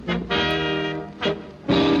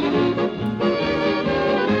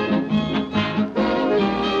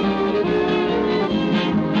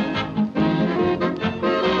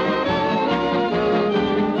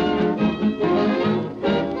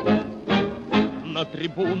На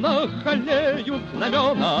трибунах аллеют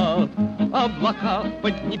знамена, облака в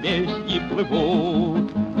поднебесье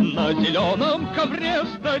плывут. На зеленом ковре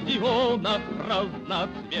стадиона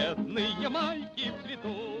разноцветные майки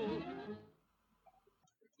цветут.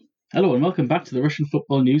 Hello and welcome back to the Russian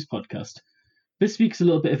Football News Podcast. This week's a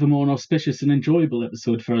little bit of a more auspicious and enjoyable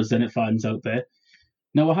episode for us Zenit fans out there.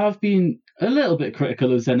 Now, I have been a little bit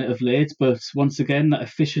critical of Zenit of late, but once again, that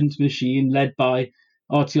efficient machine led by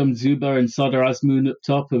Artyom Dzyuba and Sardar Azmoun up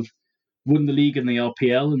top have won the league in the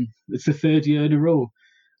RPL, and it's the third year in a row.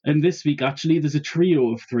 And this week, actually, there's a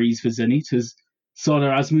trio of threes for Zenit, as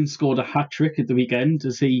Sardar Azmoun scored a hat-trick at the weekend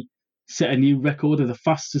as he set a new record of the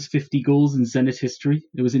fastest 50 goals in Zenit history.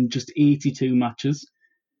 It was in just 82 matches.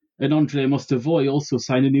 And Andrei Mostovoy also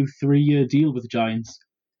signed a new 3-year deal with the Giants.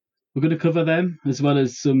 We're going to cover them, as well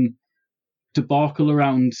as some debacle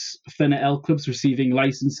around Fener L clubs receiving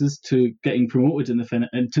licenses to getting promoted in the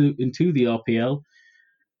into the RPL,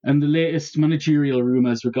 and the latest managerial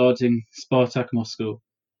rumours regarding Spartak Moscow.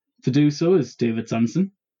 To do so is David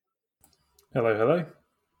Sanson. Hello.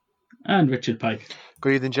 And Richard Pike.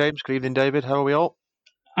 Good evening, James. Good evening, David. How are we all?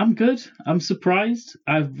 I'm good. I'm surprised.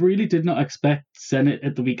 I really did not expect Zenit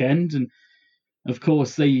at the weekend, and of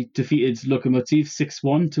course, they defeated Lokomotiv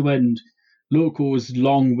 6-1 to end Loko's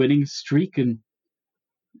long winning streak. And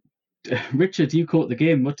Richard, you caught the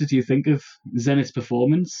game. What did you think of Zenit's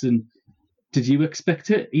performance? And did you expect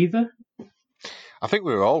it either? I think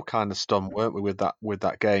we were all kind of stunned, weren't we, with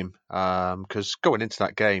that game? Because going into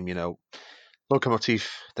that game, you know, Lokomotiv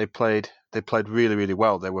they played really, really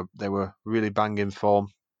well. They were really banging form,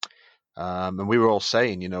 and we were all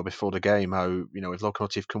saying, you know, before the game how, you know, if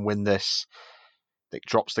Lokomotiv can win this, it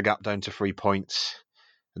drops the gap down to 3 points,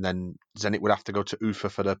 and then Zenit would have to go to Ufa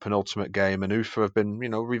for the penultimate game. And Ufa have been, you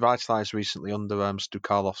know, revitalised recently under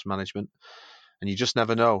Stukalov's management, and you just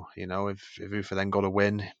never know. You know, if Ufa then got a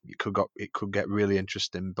win, it could get really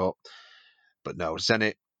interesting. But no,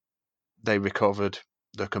 Zenit, they recovered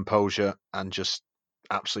their composure and just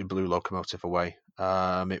absolutely blew Lokomotiv away.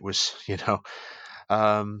 It was, you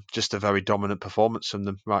know, just a very dominant performance from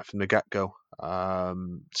them right from the get-go.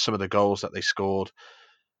 Some of the goals that they scored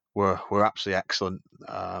were absolutely excellent.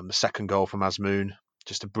 The second goal from Azmoun,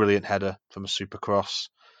 just a brilliant header from a super cross.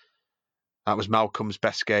 That was Malcolm's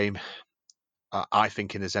best game, I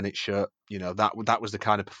think, in a Zenit shirt. You know, that was the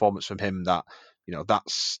kind of performance from him that, you know,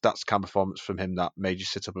 that's the kind of performance from him that made you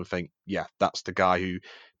sit up and think, yeah, that's the guy who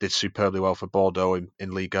did superbly well for Bordeaux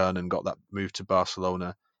in Ligue 1 and got that move to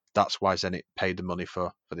Barcelona. That's why Zenit paid the money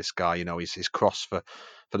for this guy. You know, his cross for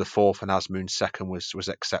the fourth and Azmoun's second was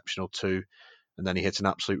exceptional too, and then he hit an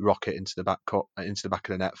absolute rocket into the back of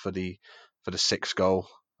the net for the sixth goal.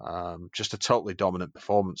 Just a totally dominant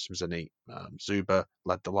performance from Zenit. Dzyuba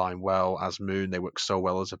led the line well. Azmoun, they worked so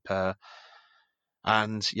well as a pair,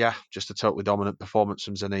 and yeah, just a totally dominant performance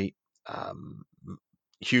from Zenit.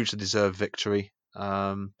 Hugely deserved victory.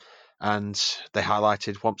 And they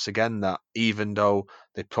highlighted once again that even though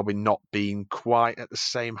they've probably not been quite at the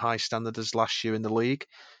same high standard as last year in the league,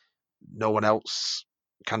 no one else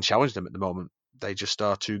can challenge them at the moment. They just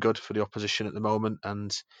are too good for the opposition at the moment,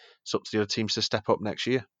 and it's up to the other teams to step up next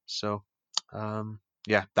year. So,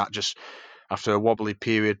 yeah, that just, after a wobbly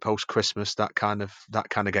period post-Christmas, that kind of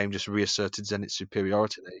game just reasserted Zenit's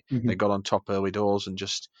superiority. They got on top early doors and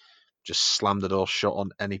just slammed the door shut on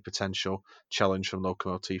any potential challenge from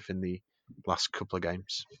Lokomotiv in the last couple of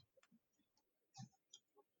games.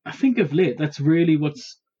 I think of late, that's really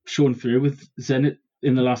what's shown through with Zenit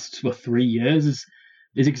in the last 3 years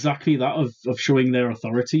is exactly that of showing their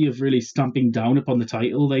authority, of really stamping down upon the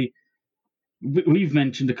title. We've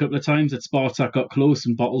mentioned a couple of times that Spartak got close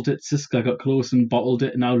and bottled it, CSKA got close and bottled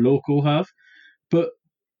it, and now Loko have. But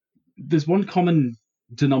there's one common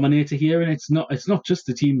denominator here, and it's not just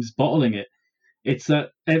the teams bottling it. It's that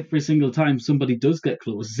every single time somebody does get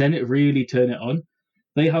close, Zenit really turn it on.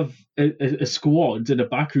 They have a squad and a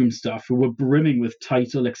backroom staff who are brimming with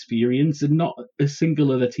title experience, and not a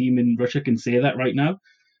single other team in Russia can say that right now.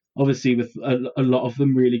 Obviously, with a lot of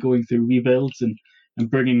them really going through rebuilds and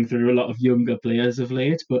bringing through a lot of younger players of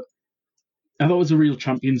late. But I thought it was a real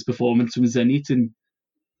champion's performance from Zenit, and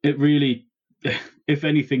it really, if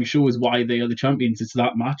anything, shows why they are the champions. It's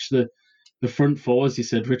that match. The front four, as you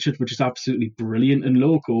said, Richard, which is absolutely brilliant, and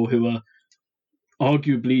Loko, who are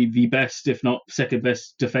arguably the best, if not second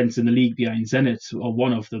best defence in the league behind Zenit, or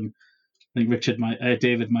one of them. I think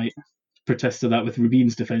David might protest to that with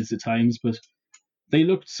Rubin's defence at times, but they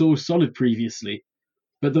looked so solid previously.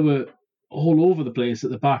 But they were all over the place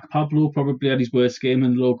at the back. Pablo probably had his worst game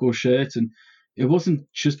in the Loko shirt, and it wasn't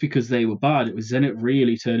just because they were bad, it was Zenit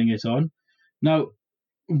really turning it on. Now,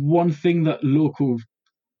 one thing that Loco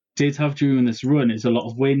did have during this run is a lot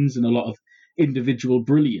of wins and a lot of individual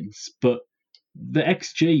brilliance, but the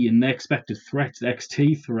XG and the expected threat, the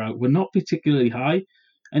XT throughout, were not particularly high.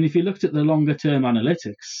 And if you looked at the longer term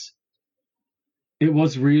analytics, it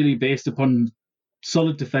was really based upon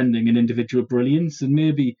solid defending and individual brilliance. And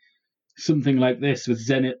maybe something like this, with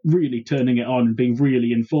Zenit really turning it on and being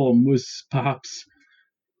really in form, was perhaps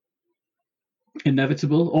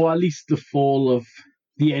inevitable, or at least the fall of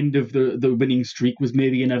the end of the winning streak was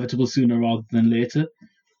maybe inevitable sooner rather than later.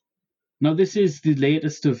 Now, this is the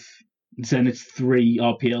latest of Zenit's 3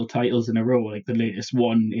 RPL titles in a row, like the latest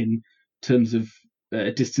one in terms of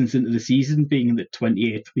distance into the season, being the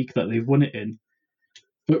 28th week that they've won it in.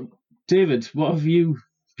 But David, what have you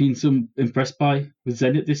been so impressed by with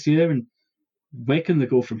Zenit this year, and where can they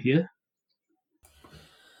go from here?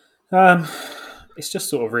 It's just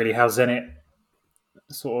sort of really how Zenit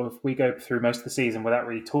we go through most of the season without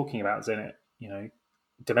really talking about Zenit,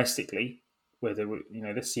 domestically. Where they were,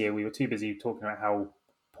 this year we were too busy talking about how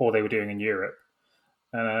poor they were doing in Europe,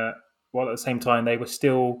 while at the same time they were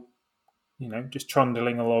still, just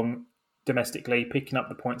trundling along domestically, picking up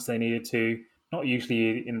the points they needed to. Not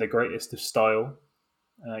usually in the greatest of style,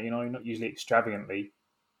 not usually extravagantly.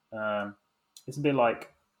 It's a bit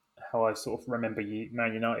like how I sort of remember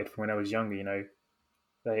Man United from when I was younger.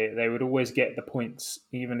 They would always get the points,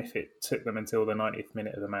 even if it took them until the 90th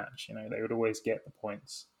minute of the match. They would always get the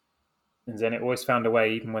points. And Zenit always found a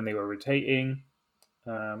way, even when they were rotating,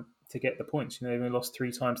 to get the points. They only lost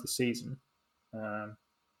 3 times this season. 2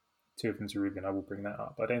 of them to Ruben. I will bring that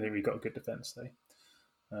up. I don't think we got a good defence though.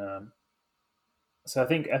 So I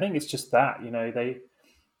think it's just that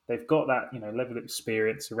they've got that level of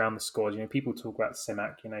experience around the squad. People talk about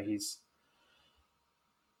Semak.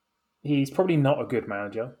 He's probably not a good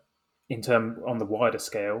manager on the wider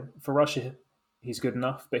scale. For Russia, he's good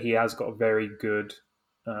enough, but he has got a very good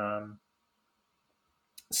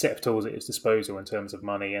set of tools at his disposal in terms of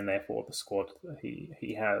money and therefore the squad that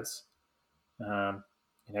he has.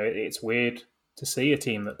 It's weird to see a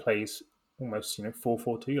team that plays almost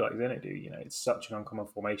 4-4-2 like Zenit do. It's such an uncommon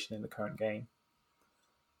formation in the current game,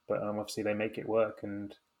 but obviously they make it work.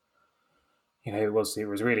 And it was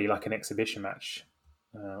really like an exhibition match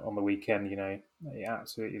on the weekend. They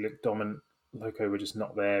absolutely looked dominant. Loco were just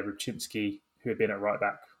not there. Rubczynski, who had been at right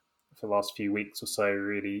back for the last few weeks or so,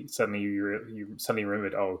 really suddenly you suddenly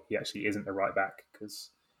remembered, he actually isn't the right back,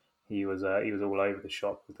 because he was all over the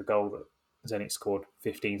shop with the goal that Zenit scored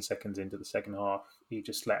 15 seconds into the second half. He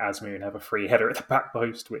just let Azmoun have a free header at the back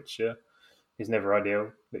post, which is never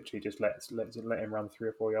ideal. Literally just let him run 3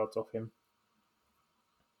 or 4 yards off him.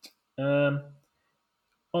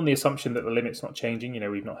 On the assumption that the limit's not changing,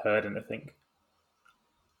 we've not heard anything.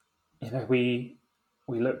 We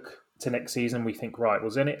look to next season, we think, right, well,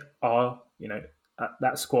 Zenit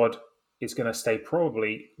that squad is going to stay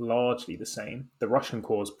probably largely the same. The Russian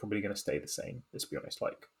core is probably going to stay the same. Let's be honest.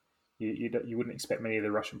 You wouldn't expect many of the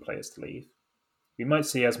Russian players to leave. We might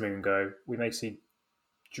see Azmoun go. We may see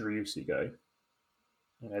Driussi go.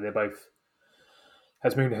 They're both.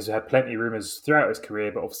 Azmoun has had plenty of rumours throughout his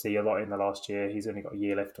career, but obviously a lot in the last year. He's only got a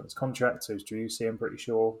year left on his contract, so is Driussi, I'm pretty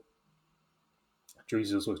sure.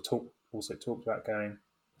 Driussi also talked about going.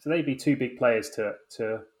 So they'd be 2 big players to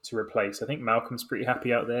replace. I think Malcolm's pretty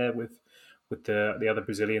happy out there with the other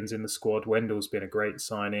Brazilians in the squad. Wendell's been a great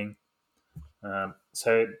signing.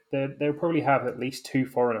 So they'll probably have at least 2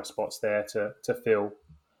 foreigner spots there to fill.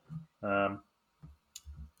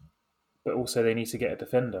 But also they need to get a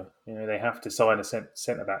defender. They have to sign a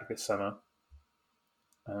centre back this summer.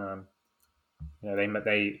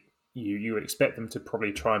 You would expect them to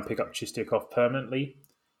probably try and pick up Chistyakov permanently.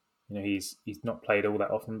 He's not played all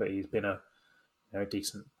that often, but he's been a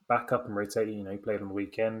decent backup and rotating. He played on the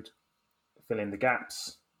weekend, fill in the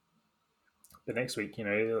gaps. But next week,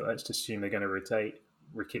 let's just assume they're going to rotate.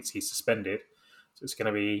 Rakitsky's suspended, so it's going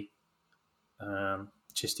to be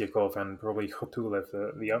Chistyakov and probably Khotulev,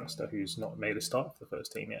 the youngster who's not made a start for the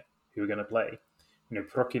first team yet, who are going to play.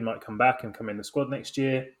 Prokin might come back and come in the squad next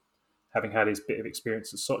year, having had his bit of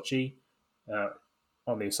experience at Sochi.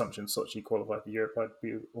 On the assumption Sochi qualified for Europe, I'd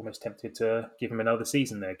be almost tempted to give him another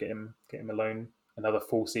season there, get him a loan, another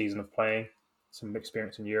full season of playing, some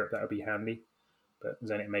experience in Europe. That would be handy. But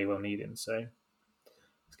Zenit may well need him. So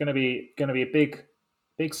it's going to be a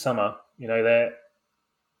big summer.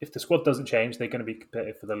 If the squad doesn't change, they're going to be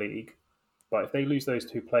competitive for the league. But if they lose those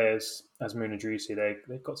 2 players, Azmoun and Driussi,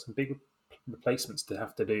 they've got some big replacements to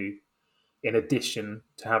have to do. In addition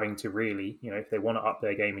to having to really, if they want to up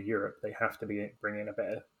their game in Europe, they have to bring in a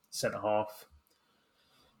better centre half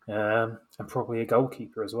and probably a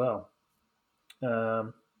goalkeeper as well.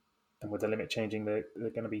 with the limit changing, they're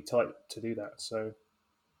going to be tight to do that. So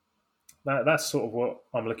that's sort of what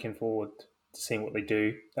I'm looking forward to seeing what they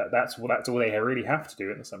do. That's all they really have to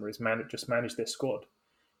do in the summer is manage their squad.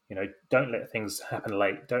 Don't let things happen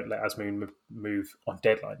late. Don't let Azmoun move on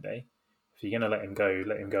deadline day. If you're going to let him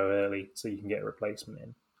go early so you can get a replacement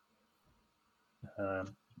in.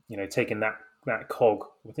 Taking that cog,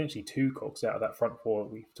 potentially two cogs out of that front four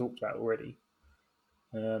that we've talked about already.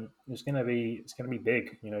 It's going to be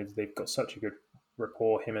big. They've got such a good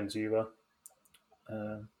rapport, him and Zuba.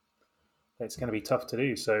 It's going to be tough to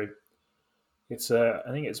do. So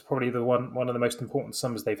I think it's probably the one of the most important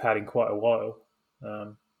summers they've had in quite a while,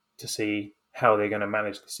 to see how they're going to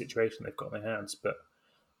manage the situation they've got in their hands. But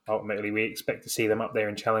ultimately, we expect to see them up there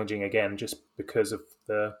and challenging again, just because of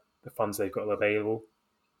the funds they've got available.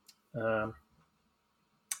 I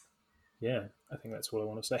think that's all I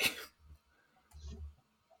want to say.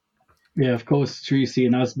 Yeah, of course, Driussi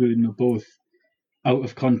and Azmoun are both out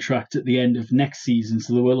of contract at the end of next season,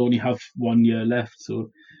 so they will only have 1 year left.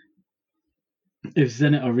 So if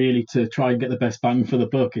Zenit are really to try and get the best bang for the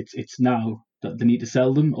buck, it's now that they need to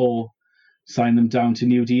sell them or sign them down to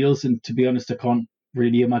new deals. And to be honest, I can't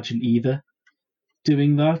really imagine either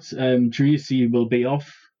doing that. Driussi will be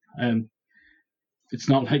off. It's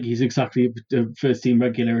not like he's exactly a first-team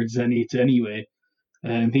regular at Zenit anyway.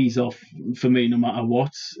 He's off for me no matter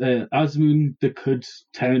what. Azmoun, they could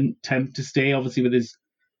tempt to stay, obviously with his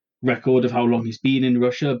record of how long he's been in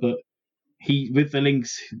Russia, but with the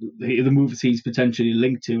links, the moves he's potentially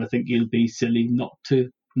linked to, I think he'll be silly not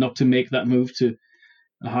to make that move to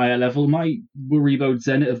a higher level. My worry about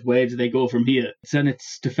Zenit of where do they go from here?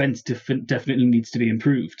 Zenit's defense definitely needs to be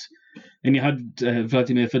improved. And you had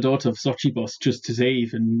Vladimir Fedotov, Sochi boss, just to say,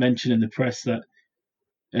 even mention in the press that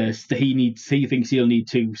he thinks he'll need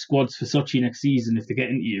 2 squads for Sochi next season if they get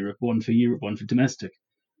into Europe, one for domestic.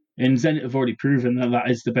 And Zenit have already proven that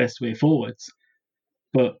is the best way forwards.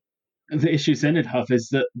 But the issue Zenit have is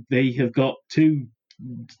that they have got 2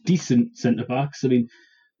 decent centre-backs. I mean,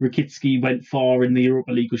 Rakitsky went far in the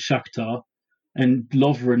Europa League with Shakhtar, and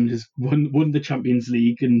Lovren has won the Champions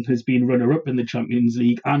League and has been runner-up in the Champions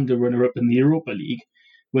League and a runner-up in the Europa League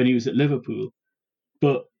when he was at Liverpool.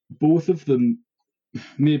 But both of them,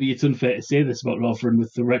 maybe it's unfair to say this about Lovren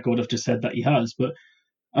with the record I've just said that he has, but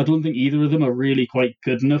I don't think either of them are really quite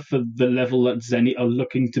good enough for the level that Zenit are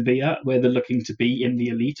looking to be at, where they're looking to be in the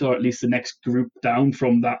elite, or at least the next group down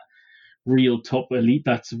from that real top elite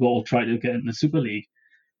that's all trying to get in the Super League.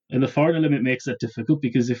 And the foreign limit makes that difficult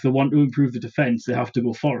because if they want to improve the defence, they have to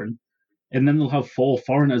go foreign. And then they'll have 4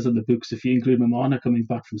 foreigners on the books if you include Mamana coming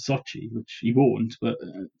back from Sochi, which he won't, but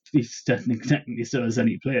he's technically still a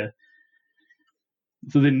Zenit player.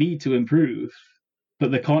 So they need to improve,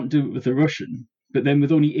 but they can't do it with the Russian. But then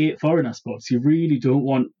with only 8 foreigner spots, you really don't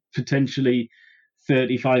want potentially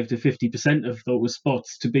 35 to 50% of those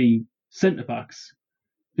spots to be centre-backs,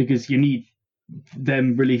 because you need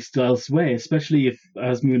them released elsewhere, especially if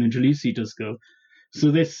Azmoun and Driussi does go. So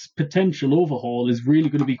this potential overhaul is really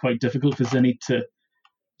going to be quite difficult for Zenit to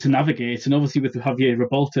navigate. And obviously with Javier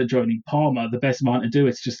Rebolta joining Parma, the best man to do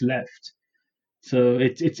it's just left. So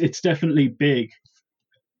it's definitely big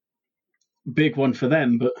one for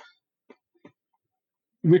them. But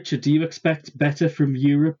Richard, do you expect better from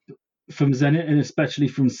Europe, from Zenit, and especially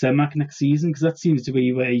from Semak next season? Because that seems to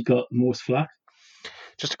be where he got most flack.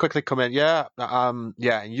 Just to quickly come in, and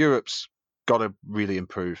Europe's got to really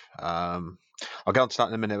improve. I'll get onto that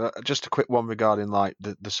in a minute. But just a quick one regarding like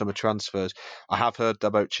the summer transfers. I have heard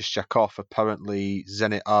about Chichakov. Apparently,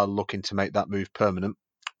 Zenit are looking to make that move permanent,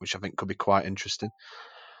 which I think could be quite interesting.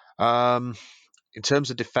 In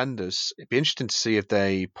terms of defenders, it'd be interesting to see if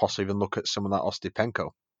they possibly even look at someone like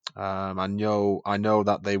Ostipenko. I know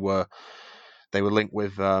that they were linked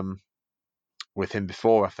with him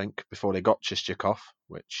before. I think before they got Chichakov,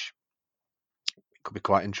 which could be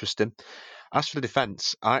quite interesting. As for the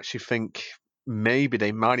defence, I actually think maybe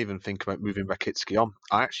they might even think about moving Rakitsky on.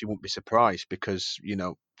 I actually wouldn't be surprised because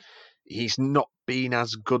he's not been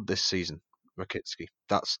as good this season. Rakitsky.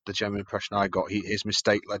 That's the general impression I got. His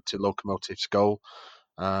mistake led to Lokomotiv's goal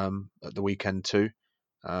at the weekend too.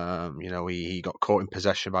 He got caught in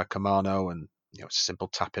possession by Kamano, and it's a simple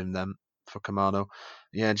tap in them for Kamano.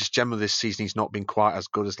 Yeah, just generally this season he's not been quite as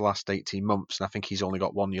good as the last 18 months, and I think he's only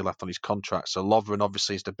got 1 year left on his contract. So Lovren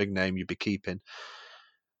obviously is the big name you'd be keeping.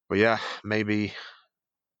 But yeah, maybe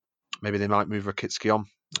they might move Rakitsky on.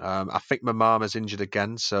 I think Mamama's injured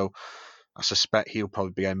again, so I suspect he'll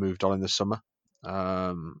probably be moved on in the summer.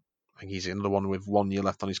 I think he's another one with 1 year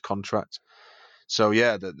left on his contract. So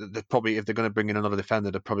yeah, they're probably, if they're going to bring in another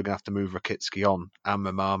defender, they're probably going to have to move Rakitsky on and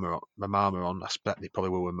Mamama on. I expect they probably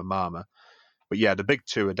will with Mamama. But yeah, the big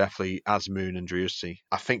two are definitely Azmoun and Driussi.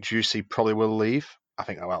 I think Driussi probably will leave. I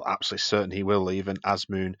think, well, absolutely certain he will leave. And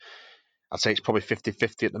Azmoun, I'd say it's probably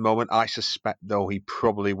 50-50 at the moment. I suspect, though, he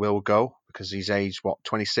probably will go because he's aged,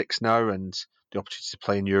 26 now, and the opportunity to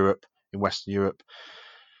play in Europe, in Western Europe,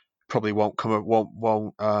 probably won't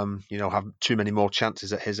have too many more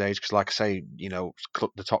chances at his age because, like I say,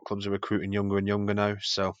 the top clubs are recruiting younger and younger now.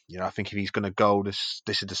 So I think if he's going to go, this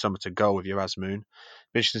is the summer to go with your Azmoun.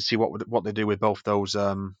 Be interesting to see what they do with both those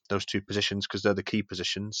two positions because they're the key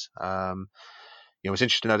positions. It's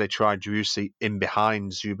interesting how they tried Driussi in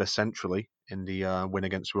behind Zuba centrally in the win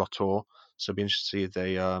against Rotor. So it'll be interesting to see if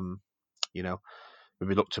they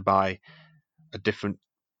maybe look to buy a different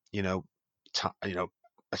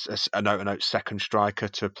an out-and-out second striker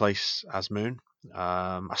to replace Azmoun.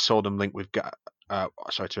 I saw them linked with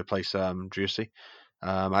to replace Driussi.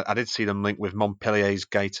 I did see them linked with Montpellier's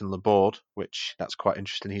Gaëtan Laborde, which that's quite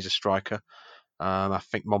interesting. He's a striker. I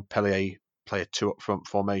think Montpellier play a two up front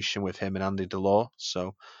formation with him and Andy Delors,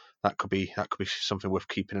 so that could be something worth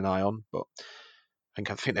keeping an eye on. But I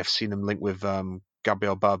think they've seen them linked with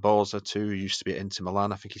Gabriel Barbosa too, who used to be at Inter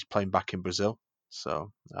Milan. I think he's playing back in Brazil.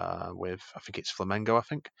 So with, I think it's Flamengo, I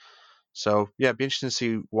think. So yeah, it'd be interesting to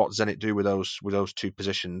see what Zenit do with those two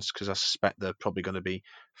positions because I suspect they're probably going to be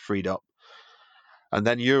freed up. And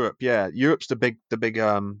then Europe, Europe's the big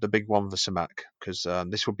one for Samak because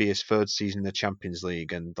this will be his third season in the Champions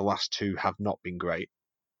League, and the last two have not been great.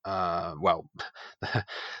 The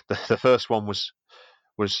first one was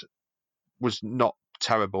not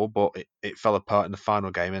terrible, but it fell apart in the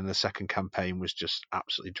final game, and the second campaign was just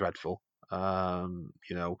absolutely dreadful.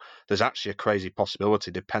 There's actually a crazy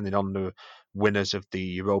possibility, depending on the winners of the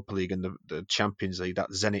Europa League and the Champions League,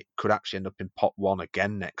 that Zenit could actually end up in pot one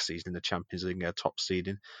again next season in the Champions League and get a top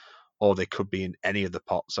seeding, or they could be in any of the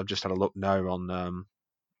pots. I've just had a look now on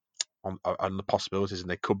the possibilities, and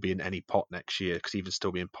they could be in any pot next year, because even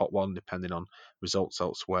still be in pot one, depending on results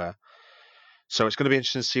elsewhere. So it's going to be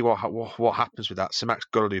interesting to see what happens with that. Samak's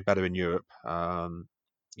got to do better in Europe.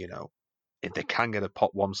 If they can get a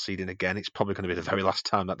pot one seeding again, it's probably going to be the very last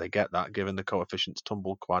time that they get that, given the coefficients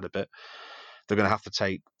tumbled quite a bit. They're going to have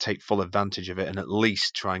to take full advantage of it and at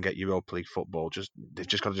least try and get Europa League football. They've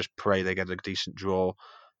just got to pray they get a decent draw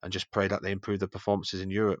and just pray that they improve their performances in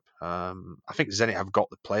Europe. I think Zenit have got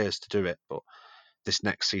the players to do it, but this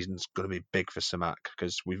next season's going to be big for Samak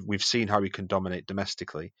because we've seen how he can dominate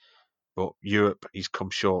domestically, but Europe he's come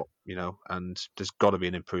short, and there's got to be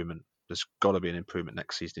an improvement. There's got to be an improvement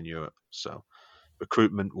next season in Europe. So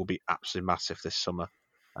recruitment will be absolutely massive this summer.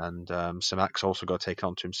 And Samak's also got to take it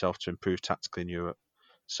on to himself to improve tactically in Europe.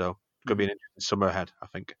 So it's going to be an interesting summer ahead, I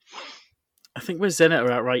think. I think where Zenit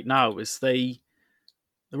are at right now is they're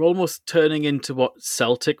almost turning into what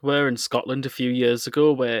Celtic were in Scotland a few years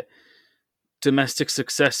ago, where domestic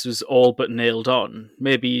success was all but nailed on.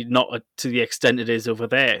 Maybe not to the extent it is over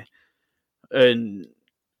there. And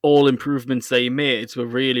all improvements they made were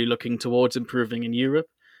really looking towards improving in Europe.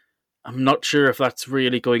 I'm not sure if that's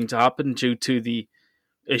really going to happen due to the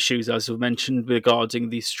issues, as we mentioned, regarding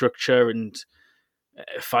the structure and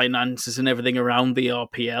finances and everything around the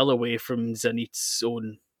RPL away from Zenit's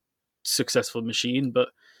own successful machine. But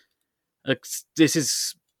this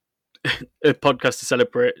is a podcast to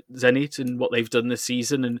celebrate Zenit and what they've done this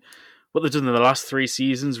season and what they've done in the last 3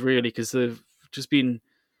 seasons, really, because they've just been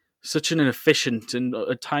such an efficient and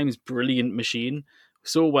at times brilliant machine,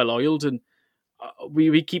 so well oiled, and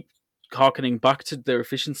we keep harkening back to their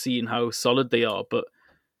efficiency and how solid they are, but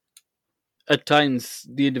at times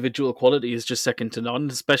the individual quality is just second to none,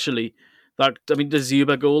 especially the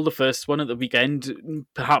Zuba goal, the first one at the weekend,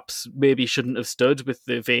 perhaps maybe shouldn't have stood with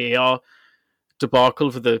the VAR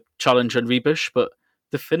debacle for the challenge on Rebish, but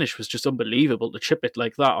the finish was just unbelievable to chip it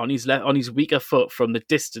like that on his weaker foot from the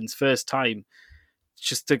distance first time.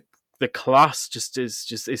 Just the class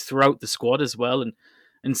is throughout the squad as well, and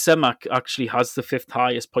Semak actually has the 5th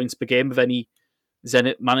highest points per game of any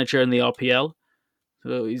Zenit manager in the RPL,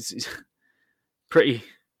 so he's pretty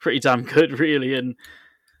damn good, really. And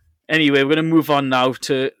anyway, we're going to move on now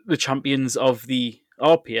to the champions of the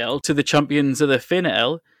RPL, to the champions of the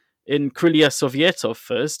FNL in Krylia Sovietov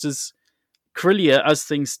first, as Krylia, as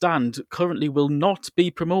things stand, currently will not be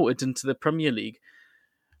promoted into the Premier League,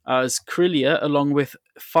 as Krylia, along with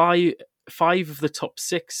five of the top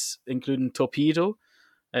 6, including Torpedo,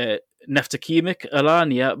 Neftakimik,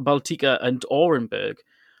 Alania, Baltika, and Orenburg,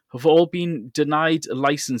 have all been denied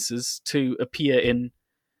licenses to appear in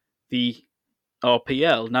the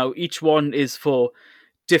RPL. Now, each one is for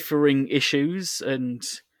differing issues, and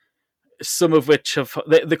some of which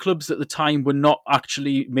the clubs at the time were not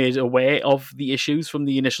actually made aware of the issues from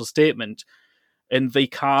the initial statement, and they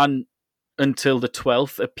can't until the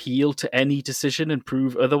 12th appeal to any decision and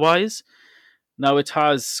prove otherwise. Now, it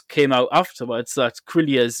has came out afterwards that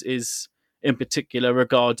Crilliers is in particular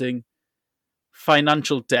regarding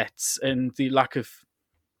financial debts and the lack of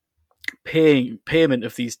payment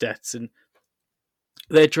of these debts, and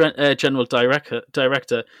their general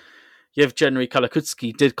director Yevgeny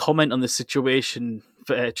Kalakutsky did comment on the situation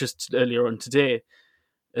just earlier on today,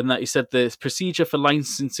 in that he said the procedure for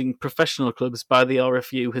licensing professional clubs by the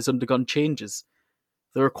RFU has undergone changes.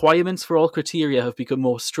 The requirements for all criteria have become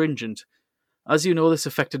more stringent. As you know, this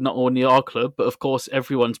affected not only our club, but of course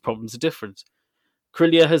everyone's problems are different.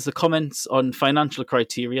 Crillier has the comments on financial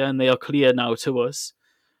criteria, and they are clear now to us,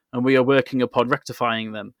 and we are working upon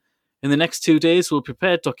rectifying them. In the next 2 days, we'll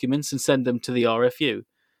prepare documents and send them to the RFU.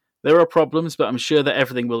 There are problems, but I'm sure that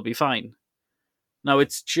everything will be fine. Now,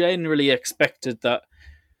 it's generally expected that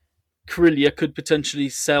Crillier could potentially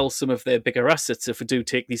sell some of their bigger assets if we do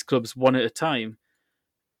take these clubs one at a time.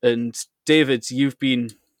 And David, you've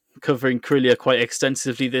been covering Crillier quite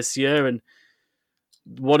extensively this year, and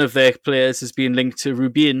one of their players has been linked to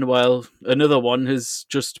Rubin, while another one has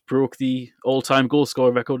just broke the all-time goal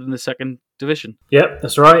scorer record in the second division. Yep,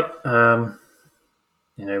 that's right.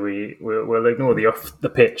 We'll ignore the off the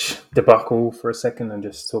pitch debacle for a second and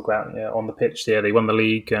just talk about on the pitch. Yeah, they won the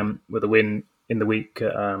league with a win in the week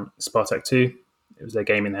at Spartak 2. It was their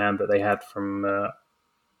game in hand that they had from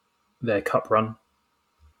their cup run.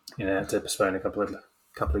 To postpone a couple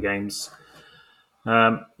of games.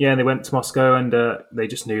 And they went to Moscow, and they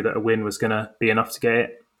just knew that a win was going to be enough to get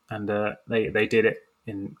it, and they did it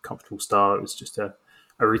in comfortable style. It was just a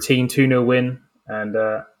routine 2-0 win, and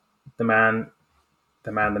the man,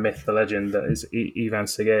 the myth, the legend that is Ivan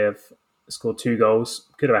Sergeyev scored 2 goals.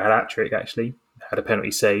 Could have had a hat-trick, actually. Had a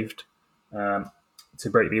penalty saved to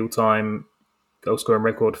break the all-time goal-scoring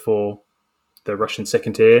record for the Russian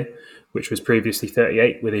second tier, which was previously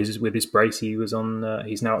 38. With his brace, he was on.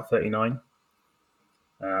 He's now at 39.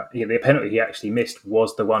 The penalty he actually missed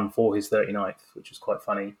was the one for his 39th, which was quite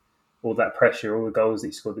funny. All that pressure, all the goals that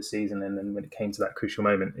he scored this season, and then when it came to that crucial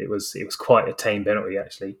moment, it was quite a tame penalty,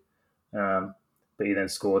 actually. But he then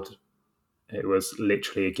scored. It was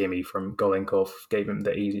literally a gimme from Golenkov. Gave him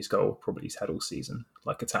the easiest goal probably he's had all season,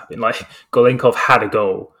 like a tap in. Like Golenkov had a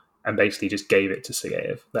goal and basically just gave it to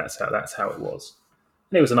Sergeyev. That's how it was.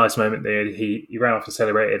 And it was a nice moment there. He ran off to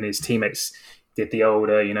celebrate, and his teammates did the old,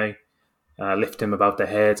 lift him above their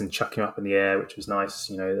heads and chuck him up in the air, which was nice,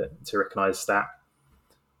 to recognise that.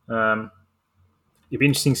 It'd be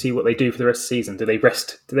interesting to see what they do for the rest of the season. Do they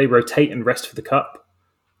rest? Do they rotate and rest for the cup,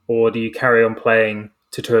 or do you carry on playing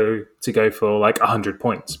to go for like 100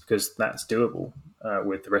 points, because that's doable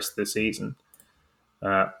with the rest of the season?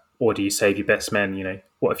 Or do you save your best men?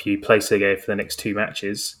 What if you play Sergeyev for the next 2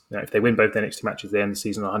 matches? If they win both their next 2 matches, they end the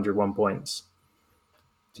season on 101 points.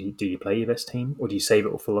 Do you play your best team, or do you save it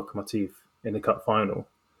all for Lokomotiv in the cup final?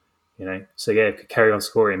 Sergeyev could carry on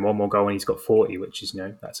scoring one more goal and he's got 40, which is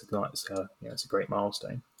that's a great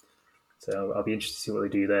milestone. So I'll be interested to see what they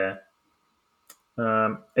do there.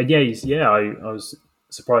 I was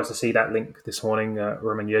surprised to see that link this morning.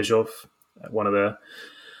 Roman Yezhov, one of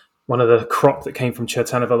the crop that came from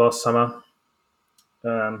Chertanova last summer,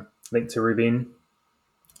 linked to Rubin.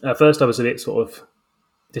 At first, I was a bit sort of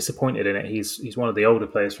disappointed in it. He's one of the older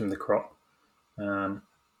players from the crop, and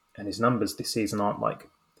his numbers this season aren't like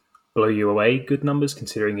blow you away good numbers,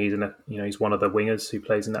 considering he's one of the wingers who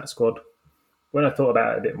plays in that squad. When I thought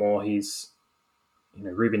about it a bit more,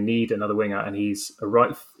 Rubin need another winger, and he's a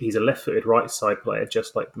left-footed right side player,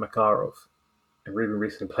 just like Makarov. And Rubin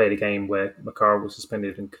recently played a game where Makarov was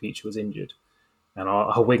suspended and Kvicha was injured, and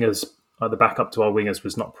our wingers, the backup to our wingers,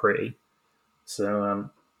 was not pretty. So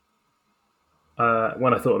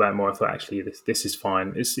when I thought about it more, I thought actually this is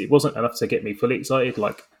fine. It wasn't enough to get me fully excited.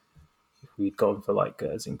 Like if we'd gone for like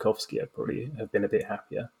Zinkovsky, I'd probably have been a bit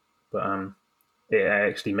happier. But it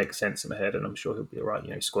actually makes sense in my head, and I'm sure he'll be all right.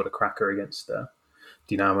 He scored a cracker against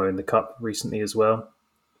Dynamo in the cup recently as well.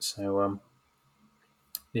 So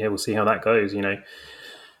we'll see how that goes.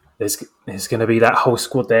 There's going to be that whole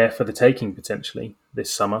squad there for the taking potentially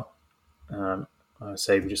this summer. I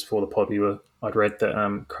say just before the pod, I'd read that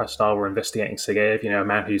Krasnodar were investigating Sergeyev, a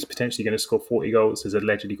man who's potentially going to score 40 goals, has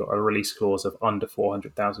allegedly got a release clause of under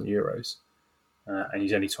 400,000 euros, and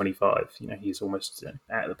he's only 25. He's almost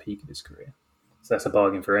at the peak of his career. So that's a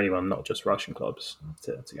bargain for anyone, not just Russian clubs,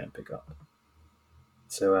 to go and pick up.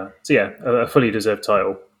 So a fully deserved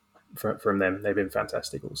title. from them. They've been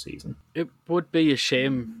fantastic all season. It would be a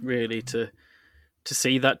shame, really, to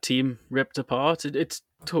see that team ripped apart. It's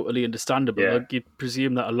totally understandable. Yeah. Like, you'd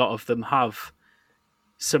presume that a lot of them have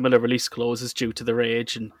similar release clauses due to their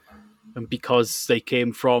age and because they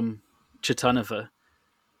came from Chitanova,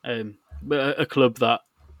 a club that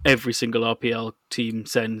every single RPL team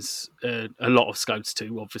sends a lot of scouts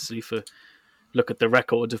to, obviously, for look at the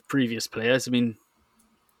record of previous players. I mean,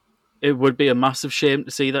 it would be a massive shame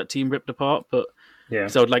to see that team ripped apart, but Yeah.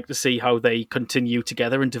 so I'd like to see how they continue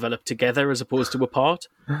together and develop together as opposed to apart.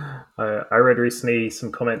 I read recently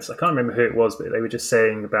some comments. I can't remember who it was, but they were just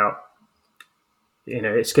saying about,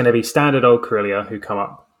 it's going to be standard old Corellia who come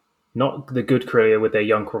up, not the good Corellia with their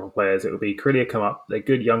young crop of players. It will be Corellia come up, their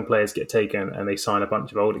good young players get taken, and they sign a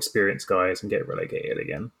bunch of old experienced guys and get relegated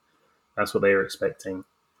again. That's what they were expecting.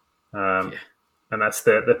 And that's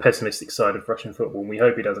the pessimistic side of Russian football. And we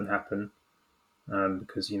hope it doesn't happen.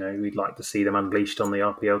 Because we'd like to see them unleashed on the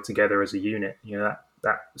RPL together as a unit.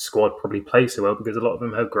 That squad probably plays so well because a lot of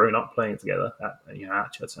them have grown up playing together at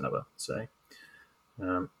Chitanova. So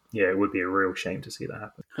it would be a real shame to see that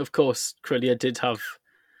happen. Of course, Corellia did have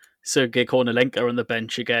Sergei Kornilenko on the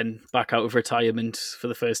bench again, back out of retirement for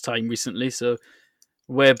the first time recently. So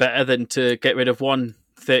we're better than to get rid of one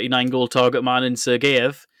 39-goal target man in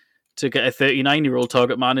Sergeyev to get a 39-year-old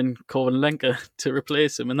target man in Kornilenko to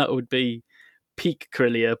replace him, and that would be peak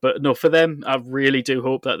Corellia. But no, for them, I really do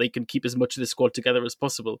hope that they can keep as much of the squad together as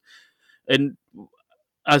possible. And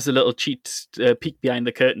as a little cheat peek behind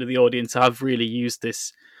the curtain to the audience, I've really used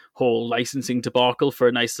this whole licensing debacle for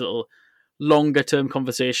a nice little longer term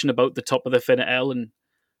conversation about the top of the Finetl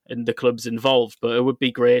and the clubs involved. But it would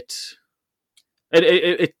be great.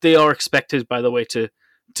 They are expected, by the way, to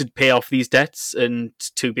pay off these debts and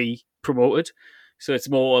to be promoted. So it's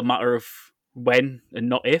more a matter of when and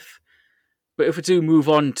not if. But if we do move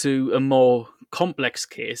on to a more complex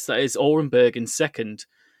case, that is Orenburg in second.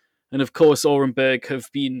 And of course, Orenburg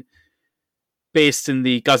have been based in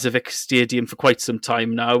the Gazovic Stadium for quite some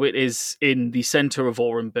time now. It is in the centre of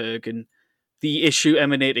Orenburg, and the issue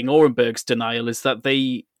emanating Orenburg's denial is that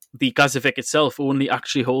the Gazovic itself only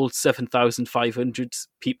actually holds 7,500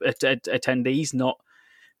 attendees, not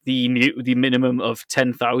the minimum of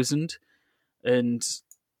 10,000. And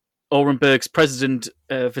Orenburg's president,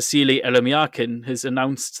 Vasily Elomyakin, has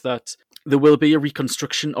announced that there will be a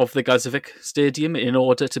reconstruction of the Gazovic Stadium in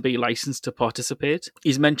order to be licensed to participate.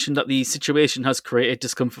 He's mentioned that the situation has created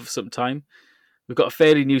discomfort for some time. We've got a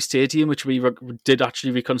fairly new stadium, which we did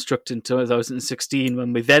actually reconstruct in 2016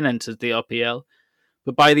 when we then entered the RPL.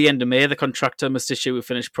 But by the end of May, the contractor must issue a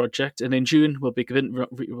finished project, and in June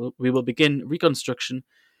we will begin reconstruction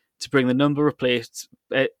to bring the number of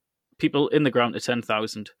people in the ground to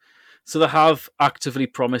 10,000. So they have actively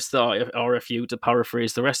promised the RFU, to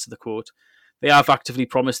paraphrase the rest of the quote, they have actively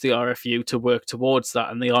promised the RFU to work towards that,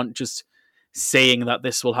 and they aren't just saying that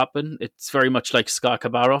this will happen. It's very much like SKA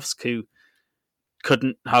Khabarovsk, who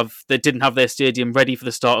didn't have their stadium ready for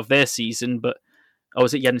the start of their season, but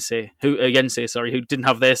was it Yense, who didn't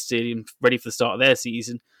have their stadium ready for the start of their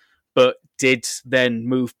season, but did then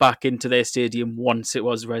move back into their stadium once it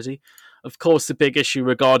was ready. Of course, the big issue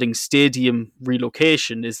regarding stadium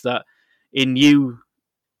relocation is that a new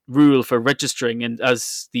rule for registering, and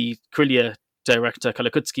as the Corellia director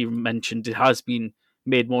Kalakutsky mentioned, it has been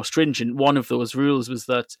made more stringent. One of those rules was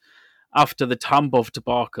that after the Tambov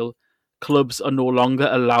debacle, clubs are no longer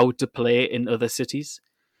allowed to play in other cities.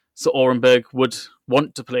 So Orenburg would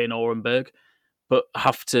want to play in Orenburg, but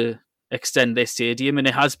have to extend their stadium, and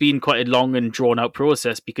it has been quite a long and drawn out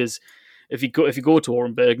process because if you go to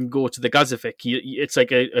Orenburg and go to the Gazovic, it's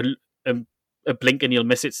like a blink and you'll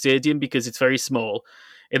miss it stadium because it's very small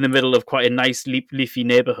in the middle of quite a nice leafy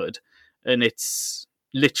neighbourhood, and it's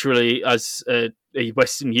literally, as a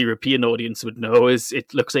Western European audience would know,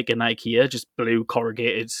 it looks like an IKEA, just blue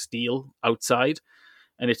corrugated steel outside,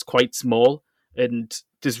 and it's quite small, and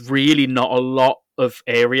there's really not a lot of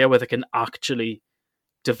area where they can actually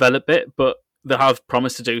develop it, but they have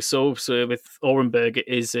promised to do so. So with Orenburg, it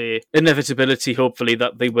is a inevitability, hopefully,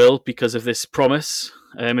 that they will, because of this promise,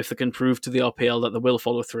 if they can prove to the RPL that they will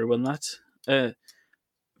follow through on that.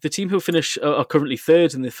 The team who are currently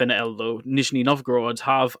third in the Finetl, though, Nizhny Novgorod,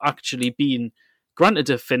 have actually been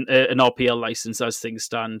granted an RPL license as things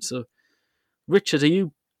stand. So, Richard, are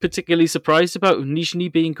you particularly surprised about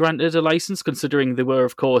Nizhny being granted a license, considering they were,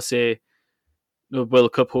 of course, a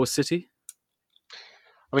World Cup host city?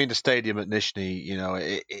 I mean, the stadium at Nizhny,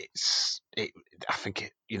 I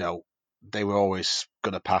think they were always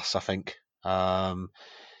going to pass. I think,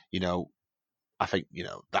 I think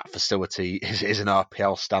that facility is an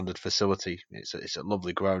RPL standard facility. It's a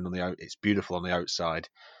lovely ground on the out. It's beautiful on the outside,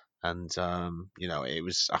 and it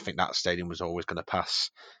was. I think that stadium was always going to pass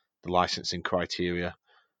the licensing criteria.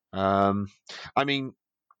 I mean,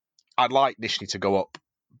 I'd like Nizhny to go up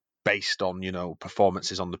based on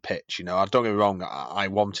performances on the pitch. Don't get me wrong. I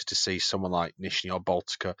wanted to see someone like Nizhny or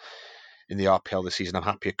Baltica in the RPL this season. I'm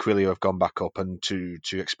happy Akrilia have gone back up, and to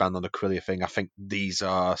expand on the Akrilia thing, I think these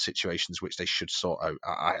are situations which they should sort out.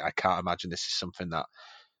 I can't imagine this is something that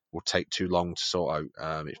will take too long to sort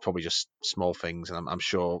out. It's probably just small things, and I'm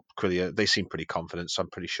sure Akrilia, they seem pretty confident, so I'm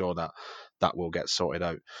pretty sure that will get sorted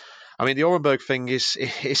out. I mean, the Orenburg thing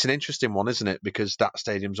it's an interesting one, isn't it? Because that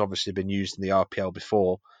stadium's obviously been used in the RPL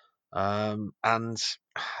before, and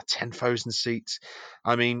 10,000 seats.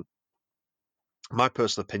 I mean, my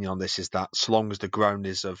personal opinion on this is that so long as the ground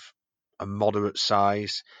is of a moderate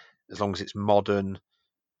size, as long as it's modern,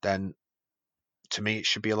 then to me it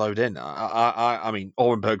should be allowed in. I mean,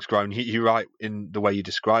 Orenburg's ground, you're right in the way you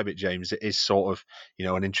describe it, James. It is sort of,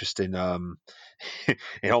 an interesting.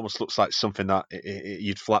 It almost looks like something that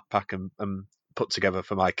you'd flat pack and put together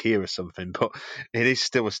from IKEA or something, but it is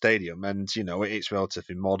still a stadium, and it's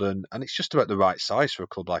relatively modern, and it's just about the right size for a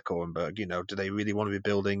club like Orenburg. Do they really want to be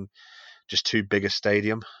building just too big a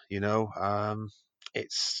stadium?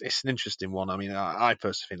 It's an interesting one. I mean, I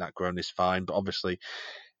personally think that ground is fine, but obviously,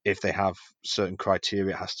 if they have certain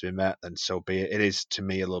criteria it has to be met, then so be it. It is, to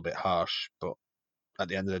me, a little bit harsh, but at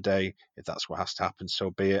the end of the day, if that's what has to happen, so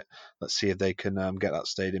be it. Let's see if they can get that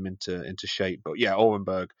stadium into shape. But yeah,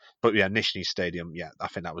 Orenburg, but yeah, Nizhny Stadium, yeah, I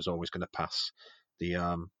think that was always going to pass the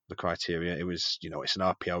criteria. It was, it's an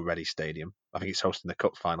RPL ready stadium. I think it's hosting the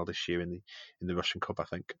cup final this year in the Russian Cup, I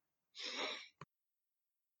think.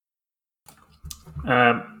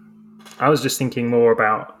 I was just thinking more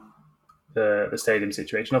about the stadium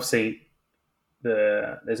situation. Obviously,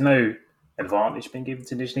 there's no advantage being given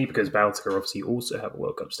to Nizhny because Baltica obviously also have a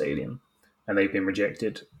World Cup stadium, and they've been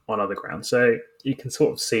rejected on other grounds. So you can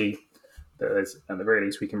sort of see that there's, at the very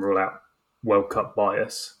least, we can rule out World Cup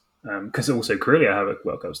bias because also Akrilia have a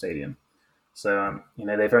World Cup stadium. So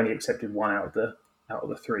they've only accepted one out of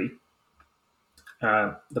the three.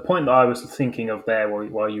 The point that I was thinking of there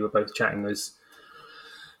while you were both chatting was,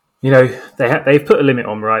 they've put a limit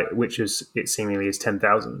on, right, which is, it seemingly is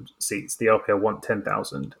 10,000 seats. The RPL want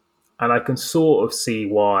 10,000, and I can sort of see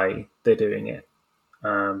why they're doing it,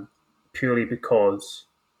 purely because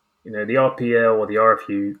the RPL or the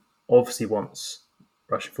RFU obviously wants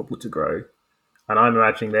Russian football to grow, and I'm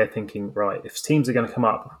imagining they're thinking, right, if teams are going to come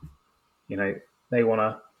up, we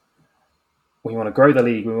want to grow the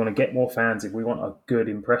league, we want to get more fans, if we want a good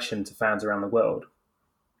impression to fans around the world.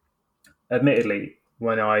 Admittedly,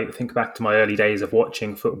 when I think back to my early days of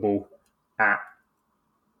watching football at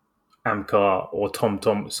Amcar or Tom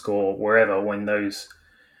Score, wherever, when those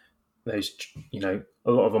a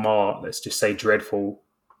lot of them are, let's just say, dreadful,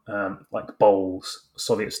 like bowls,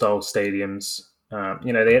 Soviet-style stadiums.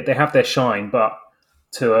 They have their shine, but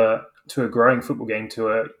to a growing football game, to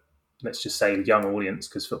a, let's just say, young audience,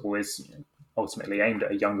 because football is ultimately aimed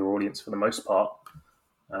at a younger audience for the most part.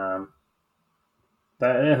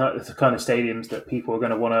 They're the kind of stadiums that people are going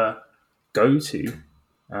to want to go to.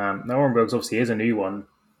 Now, Orenburg's obviously is a new one,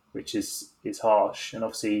 which is harsh, and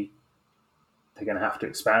obviously they're going to have to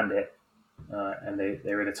expand it, and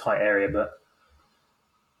they're in a tight area. But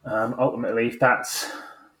ultimately, if that's,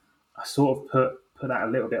 I sort of put that a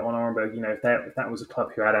little bit on Orenburg. If that was a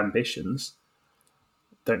club who had ambitions,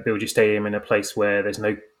 don't build your stadium in a place where there's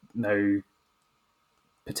no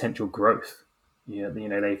potential growth.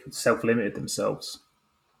 They've self-limited themselves.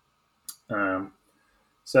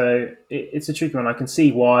 So it's a tricky one. I can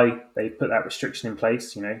see why they put that restriction in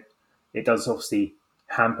place. It does obviously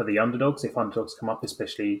hamper the underdogs if underdogs come up,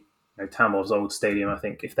 especially Tambov's old stadium. I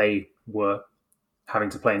think if they were having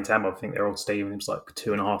to play in Tambov, I think their old stadium was like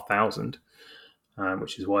 2,500,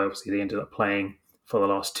 which is why obviously they ended up playing for the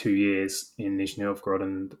last 2 years in Nizhny Novgorod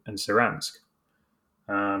and Saransk.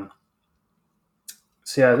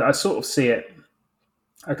 So yeah, I sort of see it.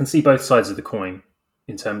 I can see both sides of the coin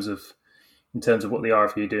in terms of what the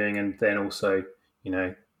RFU are doing, and then also,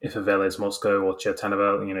 if a Velez Moscow or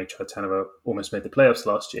Chertanova almost made the playoffs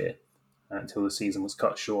last year until the season was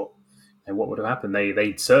cut short, and what would have happened?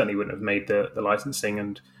 They certainly wouldn't have made the licensing,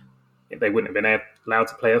 and they wouldn't have been allowed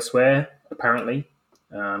to play elsewhere, apparently.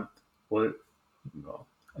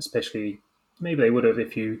 Especially, maybe they would have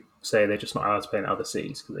if you say they're just not allowed to play in other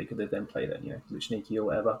cities, because they could have then played at Luzhniki or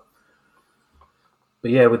whatever. But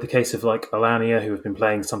yeah, with the case of like Alania, who have been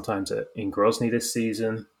playing sometimes in Grozny this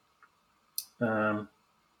season,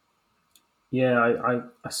 Yeah,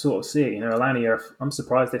 I sort of see it. Alanya, I'm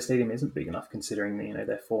surprised their stadium isn't big enough considering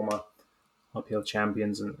they're former IPL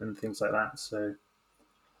champions and things like that. So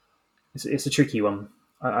it's a tricky one.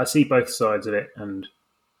 I see both sides of it, and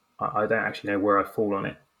I don't actually know where I fall on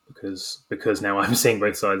it because now I'm seeing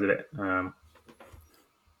both sides of it.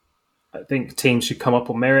 I think teams should come up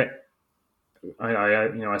on merit.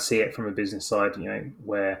 I see it from a business side,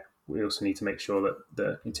 where we also need to make sure that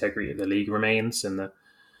the integrity of the league remains and that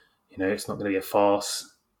it's not going to be a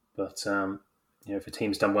farce. But if a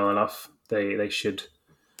team's done well enough, they should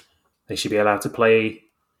be allowed to play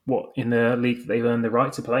in the league that they've earned the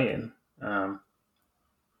right to play in.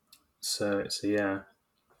 So yeah,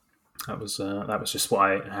 that was just what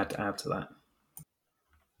I had to add to that.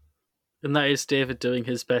 And that is David doing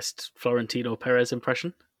his best Florentino Perez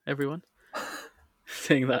impression, everyone.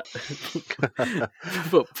 Saying that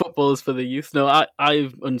football is for the youth. No, I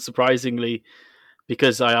unsurprisingly,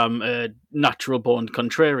 because I am a natural-born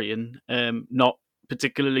contrarian, not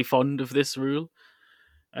particularly fond of this rule.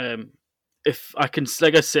 If I can,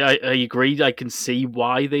 like I say, I agree. I can see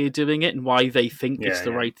why they're doing it and why they think it's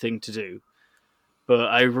the right thing to do. But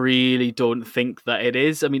I really don't think that it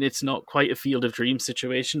is. I mean, it's not quite a Field of Dreams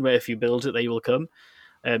situation where if you build it, they will come.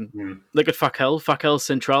 Look at Fakel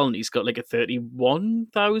Central, and he's got like a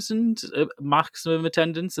 31,000 maximum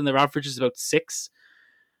attendance, and their average is about 6.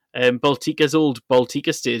 Baltika's old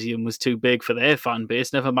Baltika Stadium was too big for their fan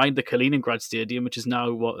base. Never mind the Kaliningrad Stadium, which is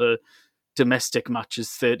now what domestic matches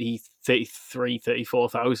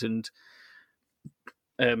 34,000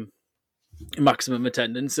 maximum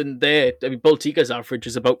attendance, and Baltika's average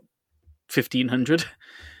is about 1,500.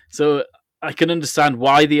 So I can understand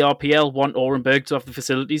why the RPL want Orenburg to have the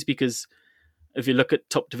facilities, because if you look at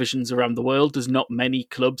top divisions around the world, there's not many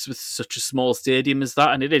clubs with such a small stadium as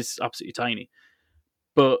that, and it is absolutely tiny.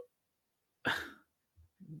 But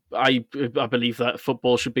I believe that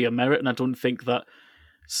football should be a merit, and I don't think that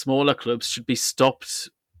smaller clubs should be stopped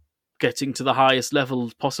getting to the highest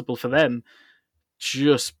level possible for them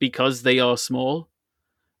just because they are small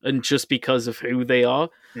and just because of who they are.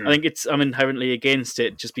 I think I'm inherently against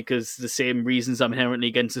it just because the same reasons I'm inherently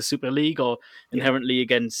against the Super League or inherently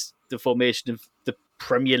against the formation of the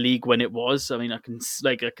Premier League when it was. I mean, I can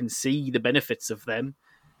see the benefits of them.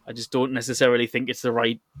 I just don't necessarily think it's the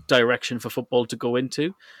right direction for football to go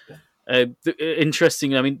into.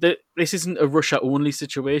 Interesting. I mean, this isn't a Russia-only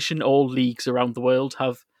situation. All leagues around the world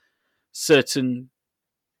have certain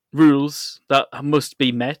rules that must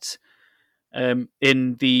be met.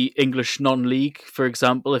 In the English non-league, for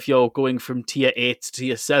example, if you're going from tier 8 to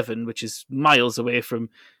tier 7, which is miles away from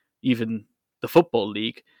even the Football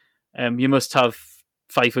League, you must have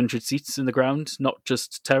 500 seats in the ground, not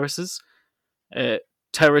just terraces.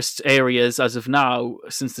 Terraced areas, as of now,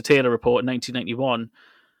 since the Taylor Report in 1991,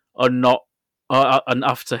 and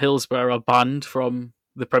after Hillsborough, are banned from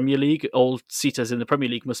the Premier League. All seaters in the Premier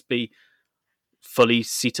League must be fully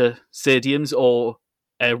seater stadiums or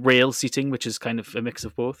rail seating, which is kind of a mix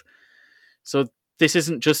of both. So this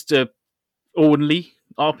isn't just a only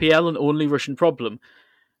RPL and only Russian problem.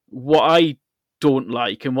 What I don't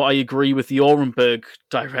like, and what I agree with the Orenburg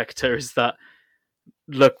director, is that,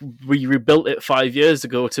 look, we rebuilt it 5 years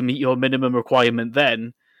ago to meet your minimum requirement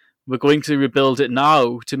then. We're going to rebuild it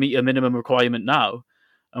now to meet a minimum requirement now.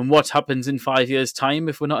 And what happens in 5 years' time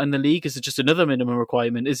if we're not in the league? Is it just another minimum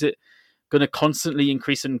requirement? Is it going to constantly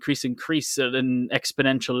increase at an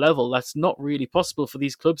exponential level? That's not really possible for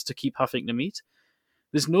these clubs to keep having to meet.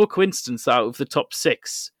 There's no coincidence that out of the top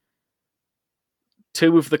 6,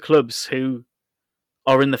 2 of the clubs who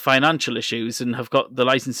are in the financial issues and have got the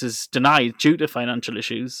licenses denied due to financial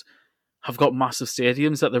issues have got massive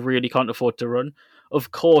stadiums that they really can't afford to run.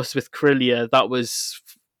 Of course, with Krylia, that was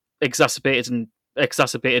exacerbated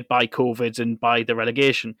by COVID and by the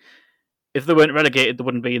relegation. If they weren't relegated, they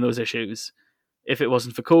wouldn't be in those issues. If it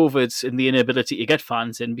wasn't for COVID and the inability to get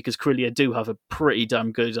fans in, because Krylia do have a pretty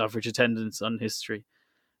damn good average attendance on history,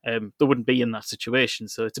 they wouldn't be in that situation.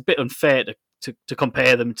 So it's a bit unfair to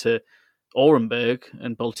compare them to Orenburg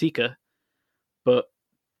and Baltika, but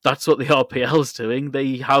that's what the RPL is doing.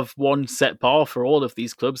 They have one set bar for all of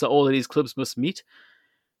these clubs that all of these clubs must meet.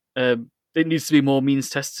 It needs to be more means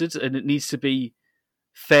tested, and it needs to be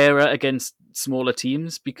fairer against smaller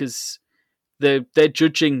teams, because they're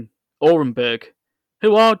judging Orenburg,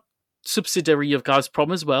 who are subsidiary of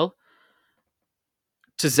Gazprom as well,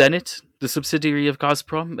 to Zenit, the subsidiary of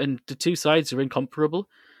Gazprom, and the two sides are incomparable.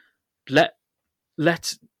 Let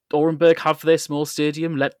Orenburg have their small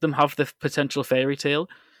stadium. Let them have the potential fairy tale.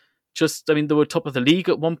 They were top of the league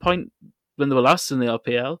at one point when they were last in the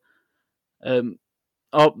RPL.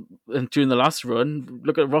 and during the last run,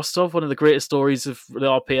 look at Rostov, one of the greatest stories of the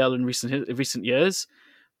RPL in recent years,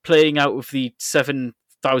 playing out of the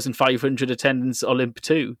 7,500 attendance Olymp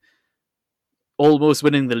 2, almost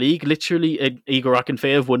winning the league. Literally, Igor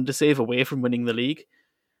Akinfeev wonder save away from winning the league.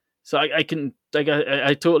 So I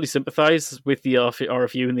totally sympathise with the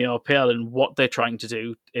RFU and the RPL and what they're trying to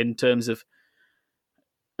do in terms of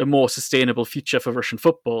a more sustainable future for Russian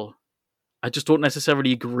football. I just don't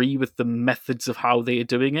necessarily agree with the methods of how they are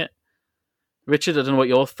doing it. Richard, I don't know what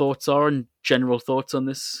your thoughts are and general thoughts on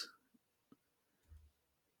this.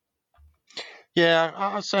 Yeah,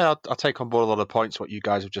 I'd say I'll take on board a lot of points what you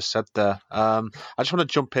guys have just said there. I just want to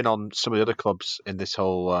jump in on some of the other clubs in this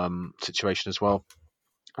whole situation as well.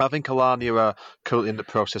 I think Alanya are currently in the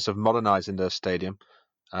process of modernising their stadium,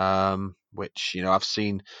 which, I've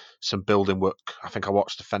seen some building work. I think I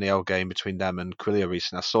watched the Feniel game between them and Krylia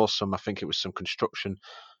recently. I saw I think it was some construction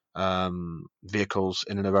vehicles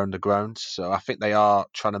in and around the ground. So I think they are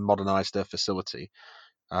trying to modernise their facility.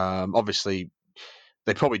 Obviously,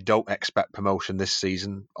 they probably don't expect promotion this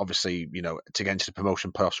season. Obviously, to get into the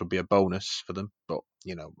promotion playoffs would be a bonus for them. But,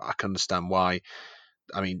 I can understand why.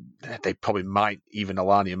 I mean, they probably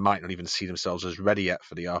Alanya might not even see themselves as ready yet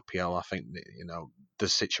for the RPL. I think, the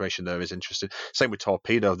situation there is interesting. Same with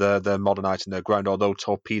Torpedo. They're modernising their ground, although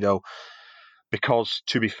Torpedo, because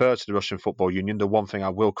to be fair to the Russian Football Union, the one thing I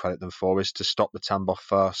will credit them for is to stop the Tambov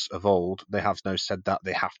farce of old. They have now said that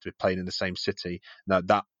they have to be playing in the same city. Now,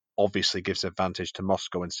 that obviously gives advantage to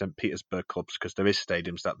Moscow and St. Petersburg clubs because there is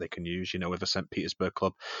stadiums that they can use. If a St. Petersburg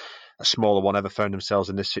club, a smaller one, ever found themselves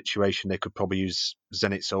in this situation, they could probably use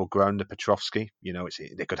Zenit's old ground, the Petrovsky.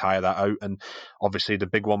 They could hire that out. And obviously the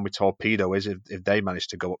big one with Torpedo is if they manage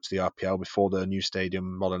to go up to the RPL before the new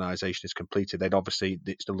stadium modernisation is completed,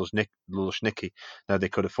 it's the Luzhniki. Now they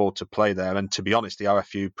could afford to play there. And to be honest, the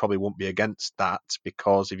RFU probably won't be against that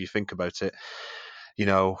because if you think about it,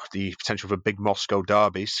 the potential for big Moscow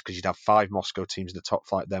derbies, because you'd have 5 Moscow teams in the top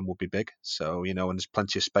flight then would be big. So, and there's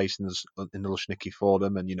plenty of space in the Luzhniki for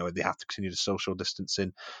them. And, they have to continue the social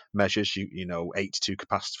distancing measures.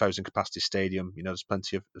 82,000 capacity stadium, there's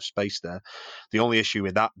plenty of space there. The only issue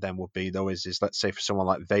with that then would be, though, is let's say for someone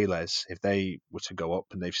like Velez, if they were to go up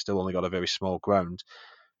and they've still only got a very small ground,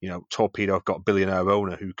 Torpedo have got a billionaire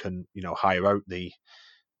owner who can, hire out the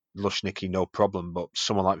Luzhniki, no problem, but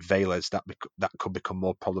someone like Velez, that could become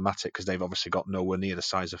more problematic because they've obviously got nowhere near the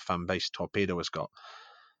size of fan base Torpedo has got.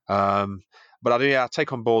 But I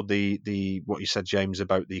take on board the what you said, James,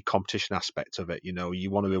 about the competition aspect of it.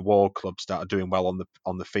 You want to reward clubs that are doing well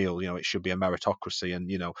on the field. It should be a meritocracy,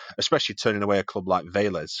 and especially turning away a club like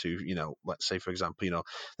Velez, who let's say for example,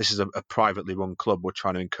 this is a privately run club. We're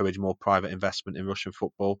trying to encourage more private investment in Russian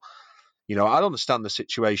football. I understand the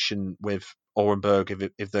situation with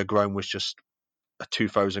Orenburg if their ground was just a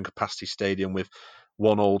 2,000 capacity stadium with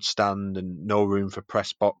one old stand and no room for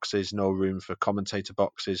press boxes, no room for commentator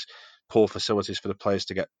boxes, poor facilities for the players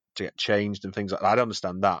to get changed and things like that. I'd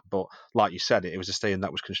understand that, but like you said, it was a stadium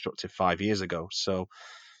that was constructed 5 years ago. So,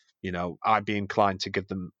 I'd be inclined to give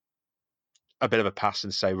them a bit of a pass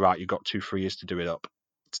and say, right, you've got 2-3 years to do it up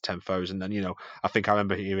to 10,000. And, I think I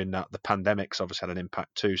remember hearing that the pandemic's obviously had an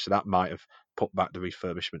impact too, so that might have put back the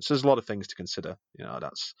refurbishment. So there's a lot of things to consider.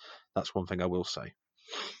 That's one thing I will say.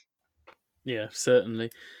 Yeah,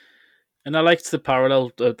 certainly. And I liked the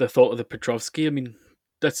parallel, the thought of the Petrovsky. I mean,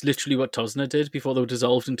 that's literally what Tosna did before they were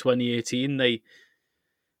dissolved in 2018. They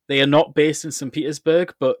are not based in St.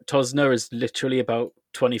 Petersburg, but Tosna is literally about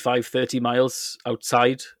 25, 30 miles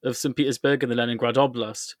outside of St. Petersburg in the Leningrad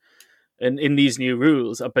Oblast. And in these new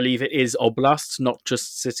rules, I believe it is Oblast, not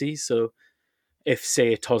just city. So if,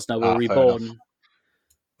 say, Tosna were reborn,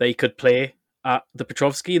 they could play at the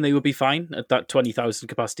Petrovsky and they would be fine at that 20,000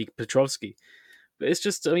 capacity Petrovsky. But it's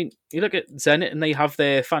just, I mean, you look at Zenit and they have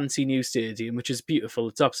their fancy new stadium, which is beautiful.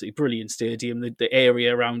 It's absolutely brilliant stadium. The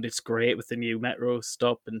area around it's great with the new metro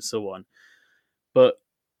stop and so on. But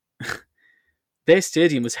their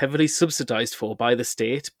stadium was heavily subsidized for by the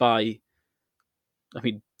state the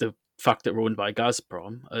fact that we're owned by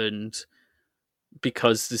Gazprom, and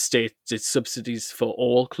because the state did subsidies for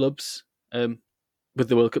all clubs with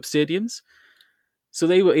the World Cup stadiums. So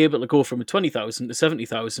they were able to go from a 20,000 to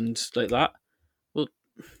 70,000 like that. Well,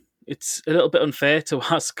 it's a little bit unfair to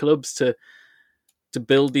ask clubs to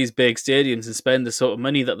build these big stadiums and spend the sort of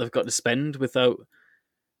money that they've got to spend without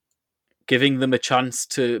giving them a chance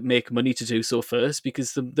to make money to do so first,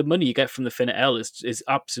 because the money you get from the FNL is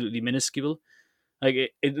absolutely minuscule.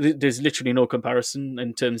 Like there's literally no comparison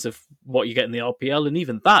in terms of what you get in the RPL, and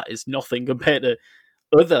even that is nothing compared to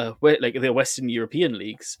other the Western European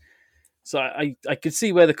leagues. So I could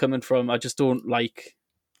see where they're coming from. I just don't like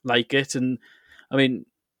like it. And I mean,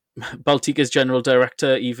 Baltika's general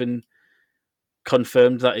director even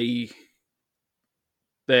confirmed that he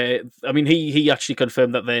actually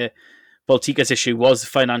confirmed that their Baltika's issue was a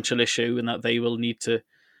financial issue and that they will need to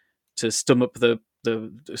stum up the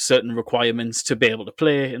certain requirements to be able to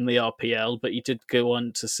play in the RPL. But he did go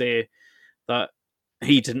on to say that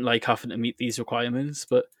he didn't like having to meet these requirements.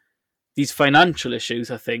 But these financial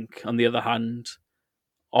issues, I think, on the other hand,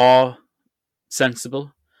 are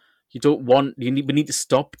sensible. We need to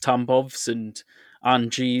stop Tambovs and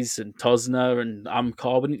Angie's and Tosna and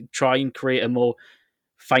Amcar. We need to try and create a more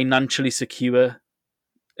financially secure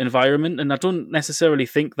environment. And I don't necessarily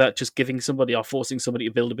think that just giving somebody or forcing somebody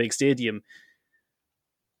to build a big stadium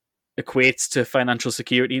equates to financial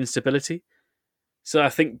security and stability. So I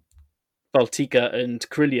think Baltika and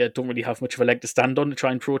Krylia don't really have much of a leg to stand on to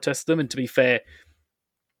try and protest them. And to be fair,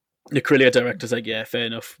 the Krylia director's like, yeah, fair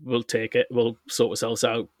enough, we'll take it, we'll sort ourselves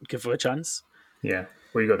out, give her a chance. Yeah,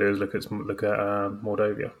 what you got to do is look at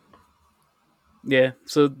Mordovia. Yeah,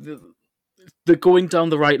 so the going down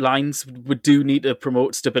the right lines. We do need to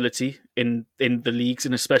promote stability in the leagues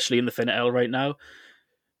and especially in the FNL right now.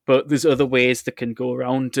 But there's other ways that can go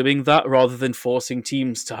around doing that rather than forcing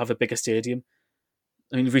teams to have a bigger stadium.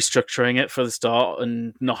 I mean, restructuring it for the start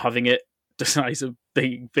and not having it the size of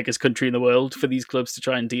the biggest country in the world for these clubs to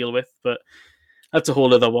try and deal with. But that's a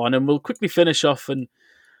whole other one. And we'll quickly finish off on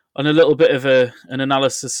a little bit of an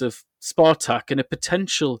analysis of Spartak and a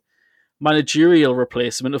potential managerial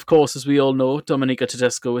replacement. Of course, as we all know, Dominika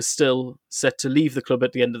Tedesco is still set to leave the club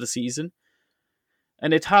at the end of the season.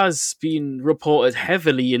 And it has been reported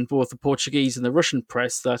heavily in both the Portuguese and the Russian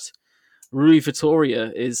press that Rui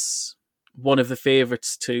Vitória is one of the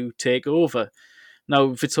favourites to take over. Now,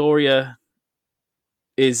 Vitória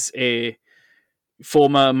is a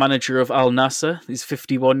former manager of Al Nassr. He's a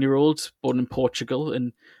 51-year-old, born in Portugal,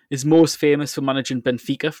 and is most famous for managing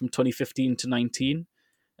Benfica from 2015 to 19.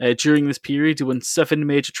 During this period, he won 7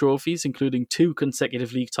 major trophies, including 2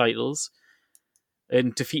 consecutive league titles,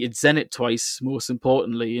 and defeated Zenit twice, most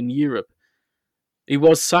importantly, in Europe. He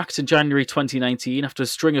was sacked in January 2019 after a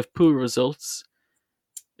string of poor results,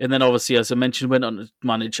 and then obviously, as I mentioned, went on to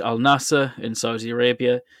manage Al Nassr in Saudi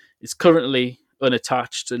Arabia. He's currently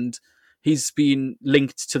unattached, and he's been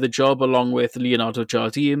linked to the job along with Leonardo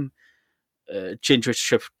Jardim,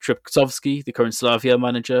 Jindřich Trpkovský, the current Slavia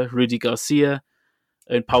manager, Rudi Garcia,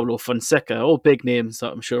 and Paulo Fonseca, all big names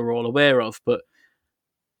that I'm sure we're all aware of. But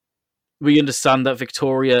we understand that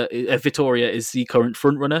Vitória is the current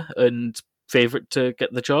frontrunner and favourite to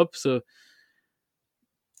get the job. So,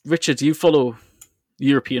 Richard, you follow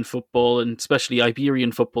European football and especially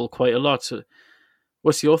Iberian football quite a lot. So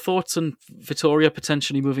what's your thoughts on Vitória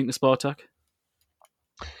potentially moving to Spartak?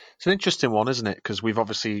 It's an interesting one, isn't it? Because we've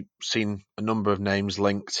obviously seen a number of names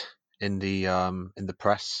linked in the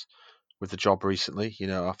press with the job recently. You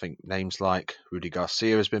know, I think names like Rudi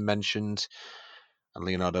Garcia has been mentioned, and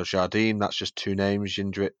Leonardo Jardim. That's just 2 names.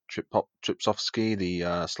 Jindřich Trpkovský,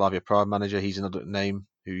 the Slavia Prague manager, he's another name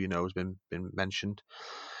who has been mentioned.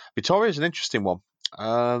 Vitória is an interesting one.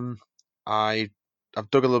 I've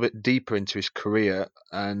dug a little bit deeper into his career,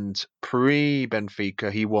 and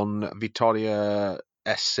pre-Benfica, he won Vitória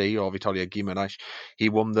SC or Vitória Guimarães. He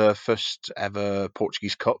won the first ever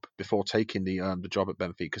Portuguese Cup before taking the job at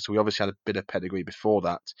Benfica. So we obviously had a bit of pedigree before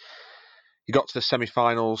that. He got to the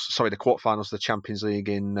quarterfinals of the Champions League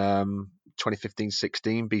in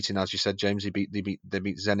 2015-16, beating, as you said, James. They beat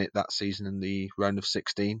Zenit that season in the round of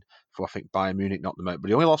 16. For I think Bayern Munich knocked them out, but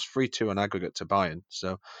he only lost 3-2 on aggregate to Bayern.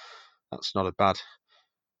 So that's not a bad.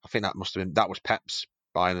 I think that was Pep's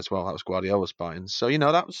Bayern as well. That was Guardiola's Bayern. So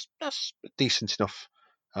that's a decent enough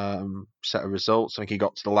set of results. I think he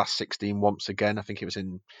got to the last 16 once again. I think it was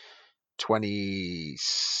in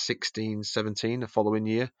 2016-17, the following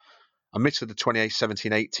year. Admittedly, the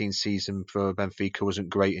 2017-18 season for Benfica wasn't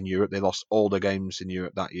great in Europe. They lost all their games in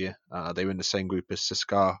Europe that year. They were in the same group as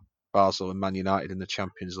CSKA, Basel, and Man United in the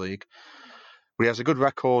Champions League. But he has a good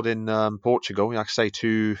record in Portugal. Like I say,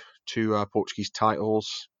 two Portuguese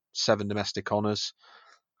titles, 7 domestic honours.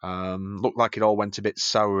 Looked like it all went a bit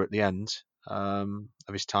sour at the end of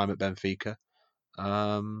his time at Benfica.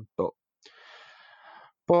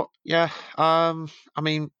 But yeah, I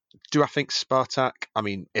mean, do I think Spartak? I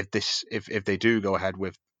mean, if they do go ahead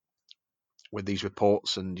with these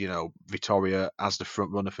reports, and Vitória as the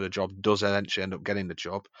front runner for the job does eventually end up getting the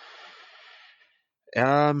job,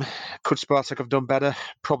 could Spartak have done better?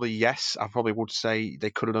 Probably yes. I probably would say they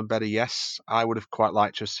could have done better. Yes, I would have quite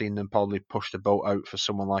liked to have seen them probably push the boat out for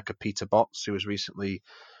someone like a Peter Bosz, who was recently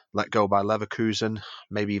let go by Leverkusen.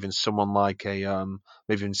 Maybe even someone like maybe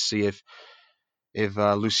even see if if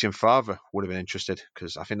Lucien Favre would have been interested,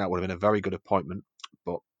 because I think that would have been a very good appointment.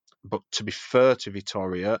 But to be fair to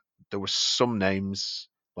Vittoria, there were some names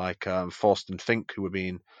like Forsten Fink who were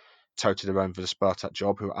being touted around for the Spartak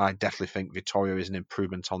job, who I definitely think Vittoria is an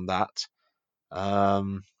improvement on that.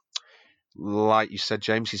 Like you said,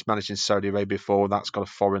 James, he's managed in Saudi Arabia before. That's got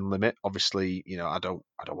a foreign limit. Obviously, I don't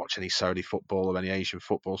watch any Saudi football or any Asian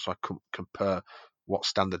football, so I couldn't compare what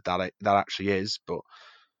standard that actually is. But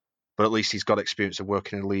at least he's got experience of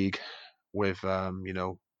working in a league with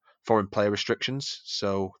foreign player restrictions,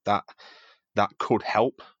 so that could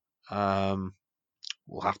help.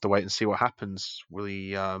 We'll have to wait and see what happens. Will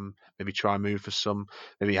he maybe try and move for some?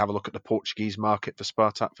 Maybe have a look at the Portuguese market for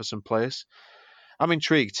Spartak for some players. I'm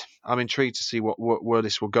intrigued. To see where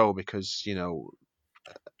this will go, because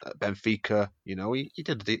Benfica, he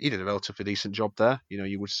did a relatively decent job there.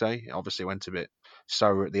 You would say. It obviously went a bit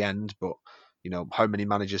sour at the end, but how many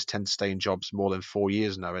managers tend to stay in jobs more than 4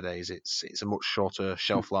 years nowadays? It's a much shorter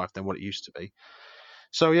shelf life than what it used to be.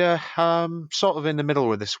 So yeah, sort of in the middle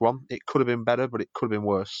with this one. It could have been better, but it could have been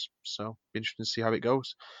worse. So be interesting to see how it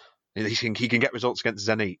goes. He can get results against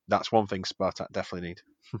Zenit. That's one thing Spartak definitely need.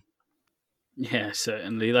 Yeah,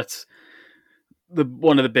 certainly. That's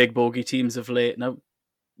one of the big bogey teams of late. Now,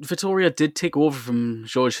 Vitória did take over from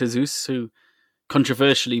Jorge Jesus, who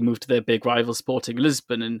controversially moved to their big rival Sporting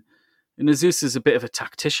Lisbon, and Jesus is a bit of a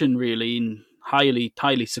tactician, really, and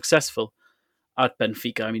highly successful at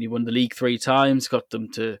Benfica. I mean, he won the league 3 times, got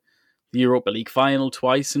them to the Europa League final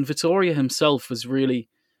twice, and Vitória himself was really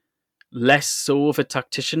less so of a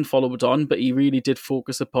tactician, followed on, but he really did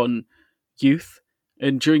focus upon youth.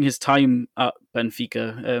 And during his time at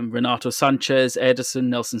Benfica, Renato Sanchez, Ederson,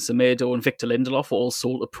 Nelson Semedo, and Victor Lindelof were all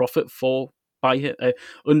sold to profit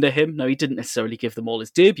under him. Now, he didn't necessarily give them all his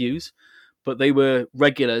debuts, but they were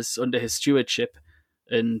regulars under his stewardship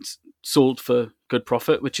and sold for good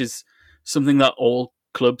profit, which is something that all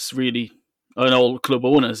clubs really, and all club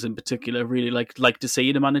owners in particular, really like to see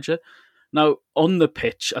in a manager. Now, on the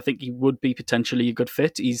pitch, I think he would be potentially a good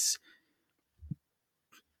fit. He's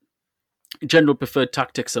general preferred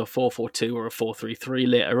tactics are 4-4-2 or a 4-3-3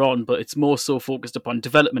 later on, but it's more so focused upon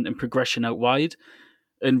development and progression out wide,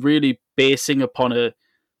 and really basing upon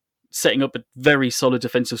setting up a very solid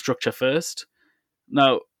defensive structure first.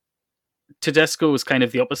 Now, Tedesco was kind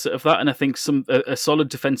of the opposite of that, and I think a solid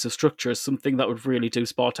defensive structure is something that would really do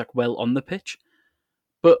Spartak well on the pitch.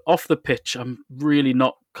 But off the pitch, I'm really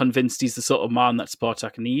not convinced he's the sort of man that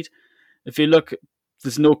Spartak need. If you look,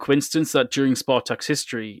 there's no coincidence that during Spartak's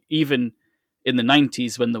history, even in the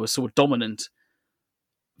 90s when they were so dominant,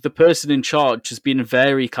 the person in charge has been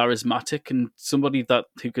very charismatic and somebody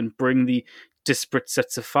who can bring the disparate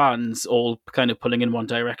sets of fans all kind of pulling in one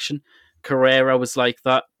direction. Carrera was like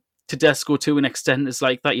that. Tedesco, to an extent, is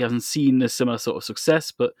like that. He hasn't seen a similar sort of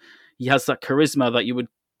success, but he has that charisma that you would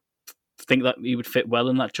think that he would fit well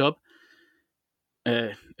in that job.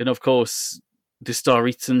 And of course, the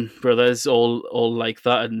Staritsyn brothers, all like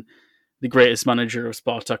that, and the greatest manager of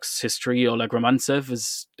Spartak's history, Oleg Romantsev,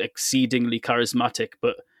 is exceedingly charismatic,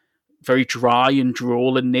 but very dry and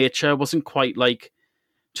droll in nature. Wasn't quite like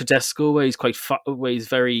Tedesco, where he's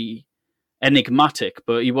very enigmatic,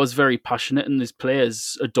 but he was very passionate, and his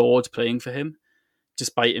players adored playing for him,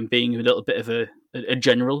 despite him being a little bit of a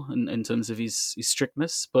general in terms of his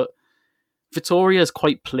strictness. But Vitória is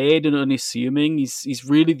quite played and unassuming. He's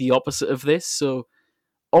really the opposite of this. So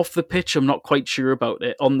off the pitch, I'm not quite sure about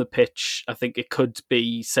it. On the pitch, I think it could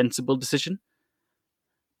be a sensible decision.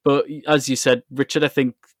 But as you said, Richard, I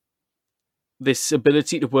think this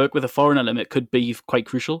ability to work with a foreign element could be quite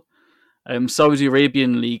crucial. Saudi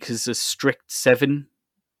Arabian League has a strict 7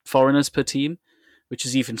 foreigners per team, which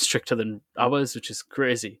is even stricter than ours, which is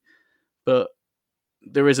crazy. But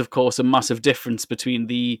there is, of course, a massive difference between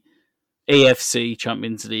the AFC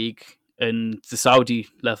Champions League and the Saudi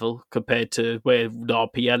level compared to where the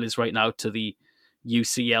RPL is right now to the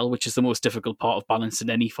UCL, which is the most difficult part of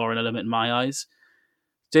balancing any foreign element in my eyes.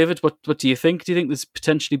 David, what do you think? Do you think there's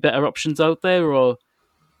potentially better options out there, or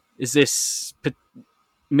is this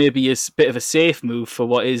maybe a bit of a safe move for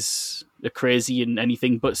what is a crazy and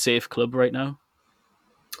anything but safe club right now?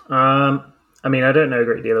 I mean, I don't know a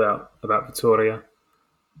great deal about Vitória.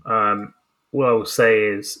 What I will say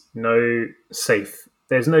is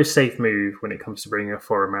there's no safe move when it comes to bringing a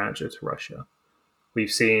foreign manager to Russia.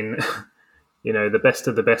 We've seen, the best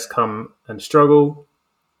of the best come and struggle.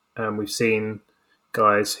 We've seen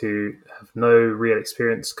guys who have no real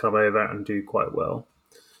experience come over and do quite well.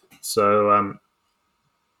 So, I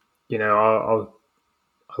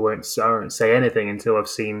won't say anything until I've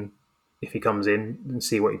seen if he comes in and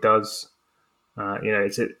see what he does.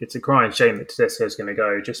 It's a crying shame that Tedesco is going to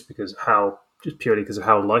go just purely because of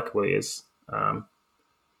how likable he is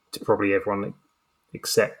to probably everyone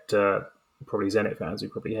except probably Zenit fans who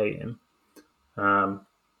probably hate him.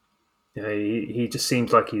 He just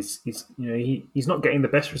seems like he's not getting the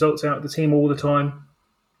best results out of the team all the time.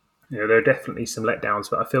 There are definitely some letdowns,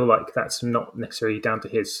 but I feel like that's not necessarily down to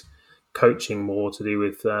his coaching, more to do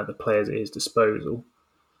with the players at his disposal.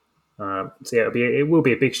 It will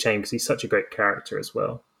be a big shame because he's such a great character as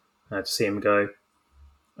well to see him go.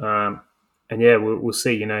 We'll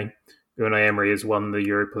see. Unai Emery has won the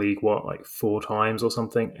Europa League 4 times or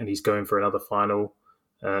something, and he's going for another final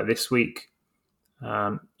this week.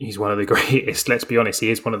 He's one of the greatest. Let's be honest,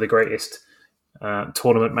 he is one of the greatest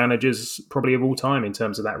tournament managers probably of all time in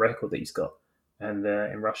terms of that record that he's got. And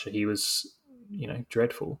in Russia, he was,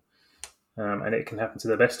 dreadful. And it can happen to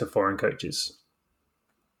the best of foreign coaches.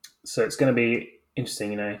 So it's going to be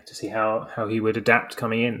interesting, to see how he would adapt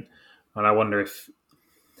coming in. And I wonder if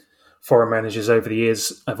foreign managers over the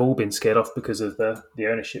years have all been scared off because of the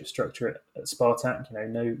ownership structure at Spartak.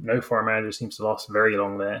 No foreign manager seems to last very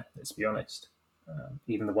long there, let's be honest.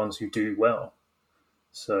 Even the ones who do well.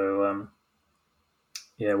 So,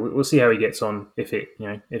 we'll see how he gets on if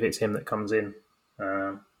it's him that comes in.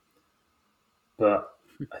 But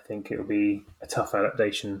I think it'll be a tough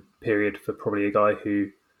adaptation period for probably a guy who,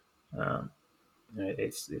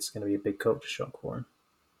 it's going to be a big culture shock for him.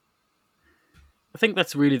 I think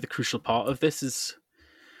that's really the crucial part of this is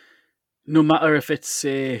no matter if it's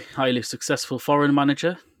a highly successful foreign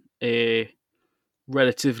manager, a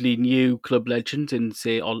relatively new club legend in,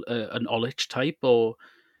 say, an Olic type, or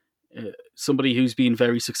somebody who's been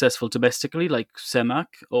very successful domestically like Semak,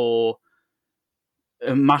 or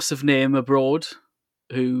a massive name abroad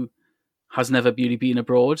who has never really been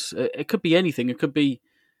abroad. It could be anything. It could be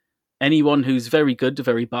anyone who's very good to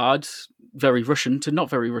very bad, very Russian to not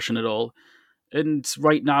very Russian at all. And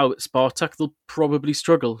right now at Spartak, they'll probably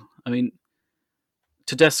struggle. I mean,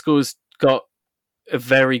 Tedesco's got a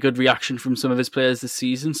very good reaction from some of his players this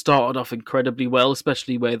season. Started off incredibly well,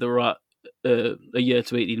 especially where they were at a year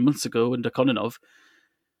to 18 months ago under Kononov.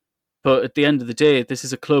 But at the end of the day, this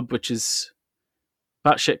is a club which is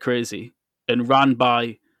batshit crazy and ran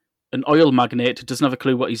by an oil magnate who doesn't have a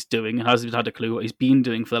clue what he's doing and hasn't had a clue what he's been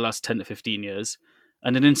doing for the last 10 to 15 years,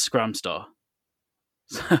 and an Instagram star.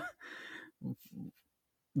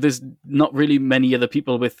 There's not really many other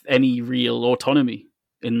people with any real autonomy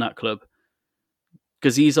in that club.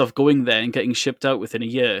 Gazizov going there and getting shipped out within a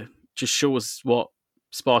year just shows what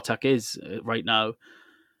Spartak is right now.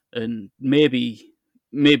 And maybe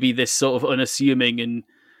this sort of unassuming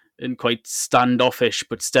and quite standoffish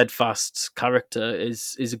but steadfast character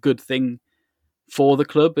is a good thing for the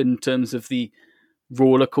club in terms of the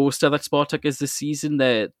roller coaster that Spartak is this season.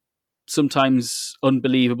 They're sometimes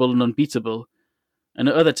unbelievable and unbeatable, and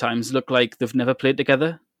at other times look like they've never played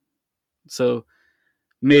together. So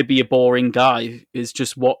maybe a boring guy is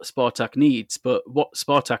just what Spartak needs, but what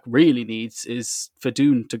Spartak really needs is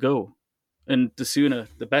Fedun to go. And the sooner,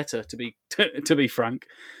 the better, to be frank.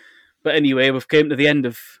 But anyway, we've came to the end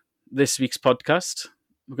of this week's podcast.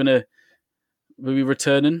 We'll be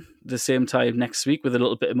returning the same time next week with a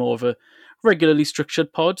little bit more of a regularly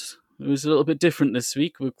structured pod. It was a little bit different this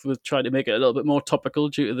week. We'll try to make it a little bit more topical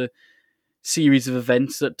due to the series of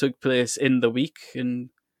events that took place in the week. And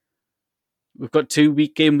we've got 2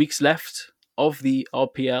 game weeks left of the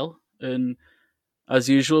RPL. And as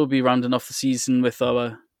usual, we'll be rounding off the season with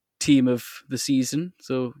our team of the season.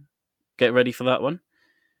 So get ready for that one.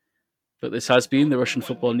 But this has been the Russian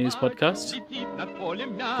Football News Podcast.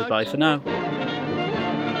 Goodbye for now.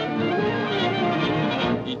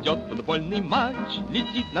 Идет футбольный матч,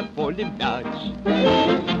 летит над полем мяч.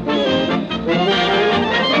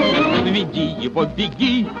 Веди его,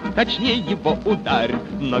 беги, точнее его ударь.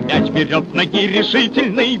 Но мяч берет ноги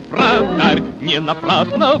решительный вратарь. Не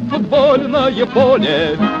напрасно футбольное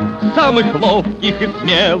поле самых ловких и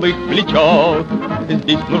смелых влечет.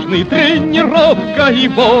 Здесь нужны тренировка и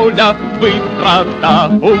воля, быстрота,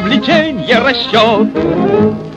 увлечение, расчет.